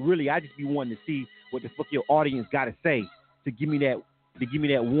 fam, but really, I just be wanting to see what the fuck your audience got to say to give me that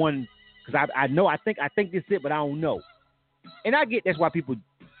one, because I think this is it, but I don't know. And I get that's why people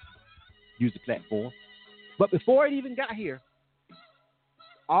use the platform. But before it even got here,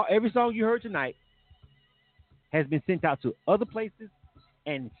 every song you heard tonight has been sent out to other places,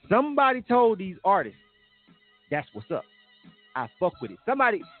 and somebody told these artists, that's what's up. I fuck with it.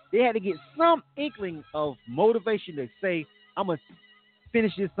 They had to get some inkling of motivation to say, I'm going to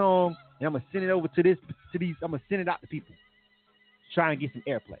finish this song, and I'm going to send it over to these, I'm going to send it out to people. Try and get some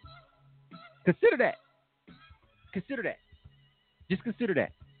airplay. Consider that. Just consider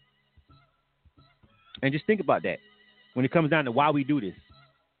that. And just think about that when it comes down to why we do this.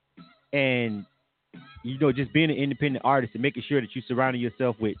 And, just being an independent artist and making sure that you're surrounding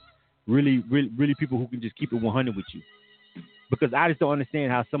yourself with really, really, really people who can just keep it 100 with you. Because I just don't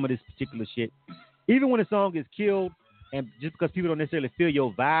understand how some of this particular shit, even when a song is killed, and just because people don't necessarily feel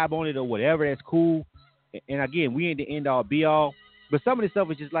your vibe on it or whatever, that's cool. And again, we ain't the end all be all. But some of this stuff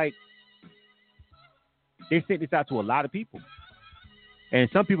is just like, they sent this out to a lot of people. And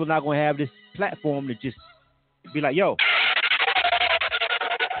some people are not going to have this platform to just be like, yo,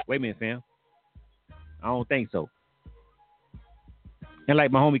 wait a minute, fam. I don't think so. And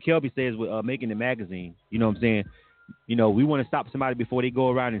like my homie Kelby says with Making the Magazine, you know what I'm saying? We want to stop somebody before they go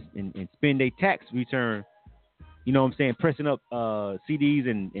around and spend their tax return, you know what I'm saying, pressing up CDs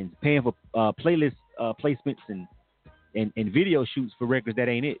and paying for playlist placements and video shoots for records that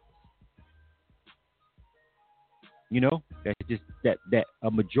ain't it. That's just that a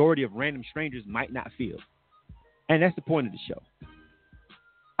majority of random strangers might not feel. And that's the point of the show.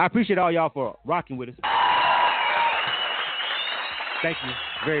 I appreciate all y'all for rocking with us. Thank you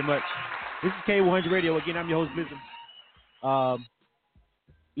very much. This is K100 Radio. Again, I'm your host, Blizzard.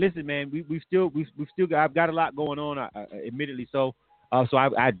 Listen, man, we've still I've got a lot going on, admittedly so. So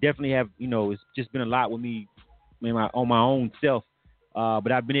I definitely have, it's just been a lot with me on my own self.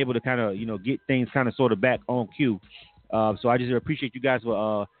 But I've been able to kind of, get things kind of sort of back on cue. So I just appreciate you guys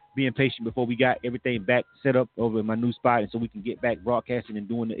for being patient before we got everything back set up over in my new spot, and so we can get back broadcasting and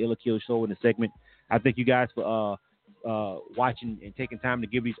doing the Illa Kill show in the segment. I thank you guys for watching and taking time to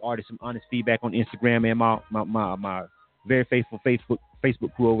give these artists some honest feedback on Instagram and my very faithful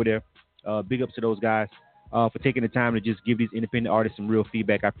Facebook crew over there. Big ups to those guys for taking the time to just give these independent artists some real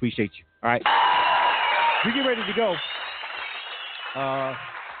feedback. I appreciate you. All right. We get ready to go.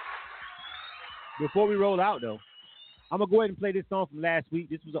 Before we roll out, though, I'm going to go ahead and play this song from last week.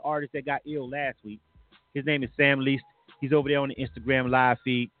 This was an artist that got ill last week. His name is Sam Least. He's over there on the Instagram live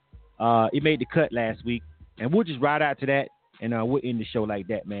feed. He made the cut last week. And we'll just ride out to that, and we'll end the show like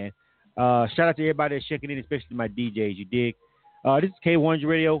that, man. Shout out to everybody that's checking in, especially my DJs. You dig? This is K100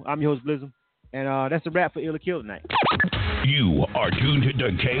 Radio. I'm your host, Blizzard. And that's a wrap for Ill or Kill tonight. You are tuned to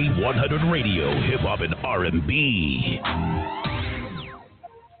K100 Radio, Hip Hop and R&B.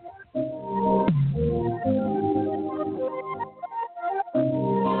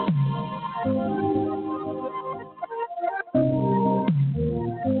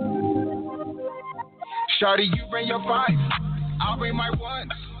 Shawty, you bring your five, I'll bring my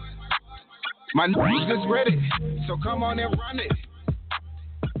ones. My niggas ready, so come on and run it.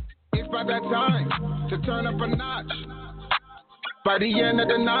 It's about that time to turn up a notch. By the end of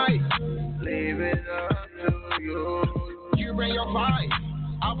the night, leave it up to you. You bring your five,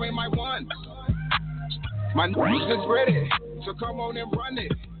 I'll bring my ones. My niggas ready, so come on and run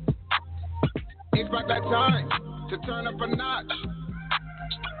it. It's about that time to turn up a notch.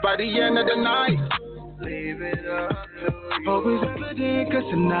 By the end of the night, leave it up to you. Always evident, cause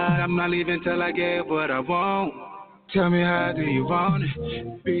tonight I'm not leaving till I get what I want. Tell me how do you want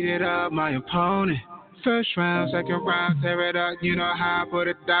it? Beat it up, my opponent. First round, second round, tear it up, you know how I put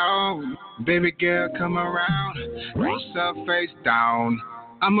it down. Baby girl, come around, roll up, face down.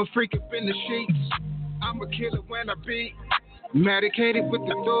 I'm a freak up in the sheets, I'm a killer when I beat. Medicated with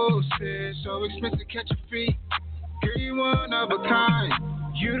the doses, so expensive, catch your feet. Girl, you one of a kind,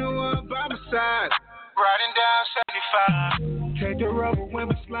 you the one by my side. Riding down 75, take the rubber when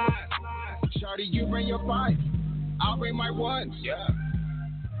we slide. Shawty, you bring your five, I'll bring my ones. Yeah.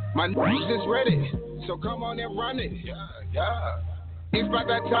 My niggas is ready, so come on and run it. Yeah. It's about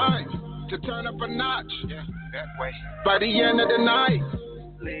that time to turn up a notch. Yeah, that way. By the end of the night,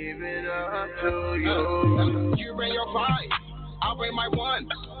 leave it up to you. You bring your five, I'll bring my ones.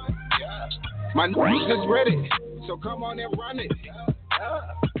 Yeah. My niggas is ready, so come on and run it. Yeah.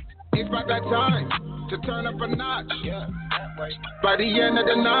 It's about that time to turn up a notch. Yeah, that way. By the end of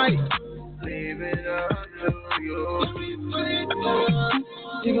the night, leave it up to you.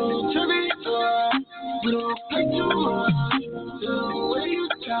 You gon' turn it up. You don't play too much. The way you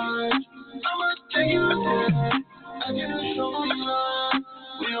time, I'ma take you there. I just show you love.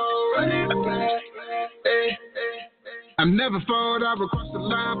 We gon' run it back. Hey, hey. I'm never fold, I will cross the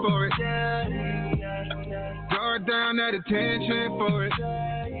line for it. Guard down at attention for it.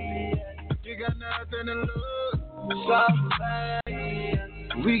 You got nothing to lose.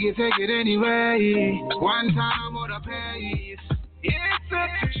 We can take it anyway. One time or the pace.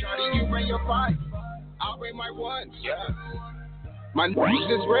 Shawty, you bring your five, I'll bring my ones. Yeah. My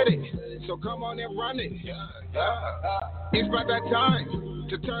niggas is ready, so come on and run it. Yeah. It's about that time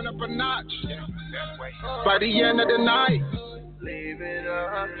to turn up a notch. Yeah. By the end of the night, leave it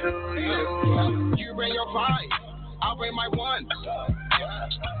up to you. You bring your five, I'll bring my ones.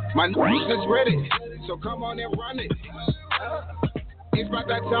 My niggas is ready, so come on and run it. It's about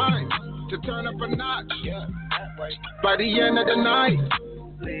that time to turn up a notch. Yeah. By the end of the night,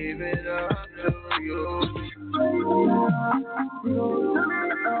 leave it up to you.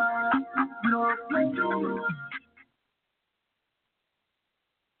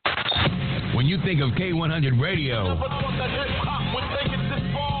 When you think of K100 Radio,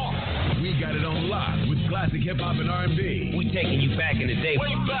 we got it on lock with classic hip hop and R&B. We taking you back in the day.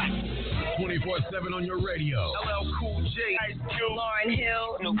 Way back. 24/7 on your radio. LL Cool J, Ice Cube, Lauryn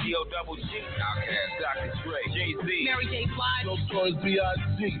Hill, Snoop D-O Double G, Outkast, Dr. Dre, Jay-Z, Mary J. Blige, Notorious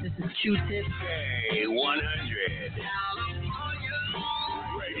B.I.G. This is Q-Tip. K100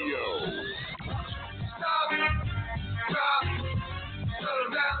 Radio.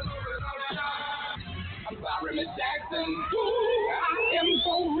 I am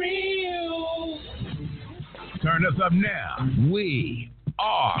for real. Turn us up now. We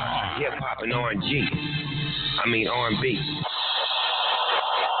are hip hop and R&B.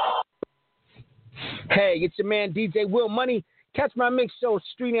 Hey, it's your man DJ Will Money. Catch my mix show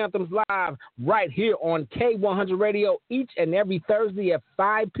Street Anthems live right here on K100 Radio each and every Thursday at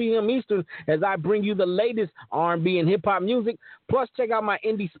 5 p.m. Eastern as I bring you the latest R&B and hip-hop music. Plus, check out my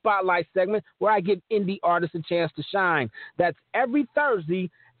Indie Spotlight segment where I give indie artists a chance to shine. That's every Thursday,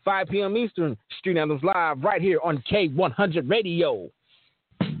 5 p.m. Eastern, Street Anthems live right here on K100 Radio.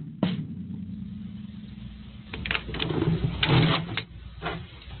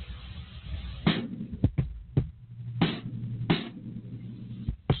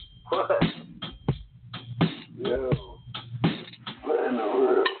 Yo, what in the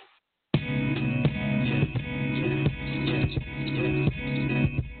world?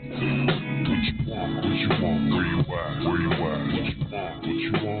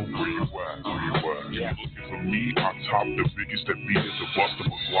 on? Where you at? You looking for me? I top the biggest that beat is a Buster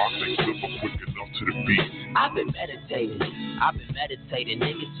McGlock. They flip up quick enough to the beat. I've been meditating.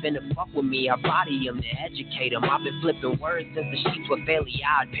 Niggas finna fuck with me. I body them to educate them. I've been flipping words since the sheets were fairly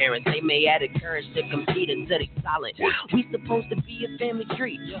odd parents. They may add a courage to compete until they silent. We supposed to be a family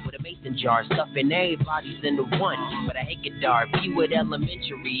tree with a mason jar stuffing everybody's into one. But I hate Gadar. Be with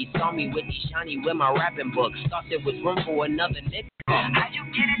elementary. Saw me with these shiny with my rapping books. Thought there was room for another nigga. How you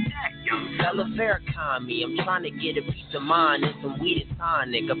get it that, young fella? Farrakhan me. I'm trying to get a piece of mind and some weed and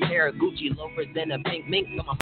tonic. A pair of Gucci loafers and a pink mink on my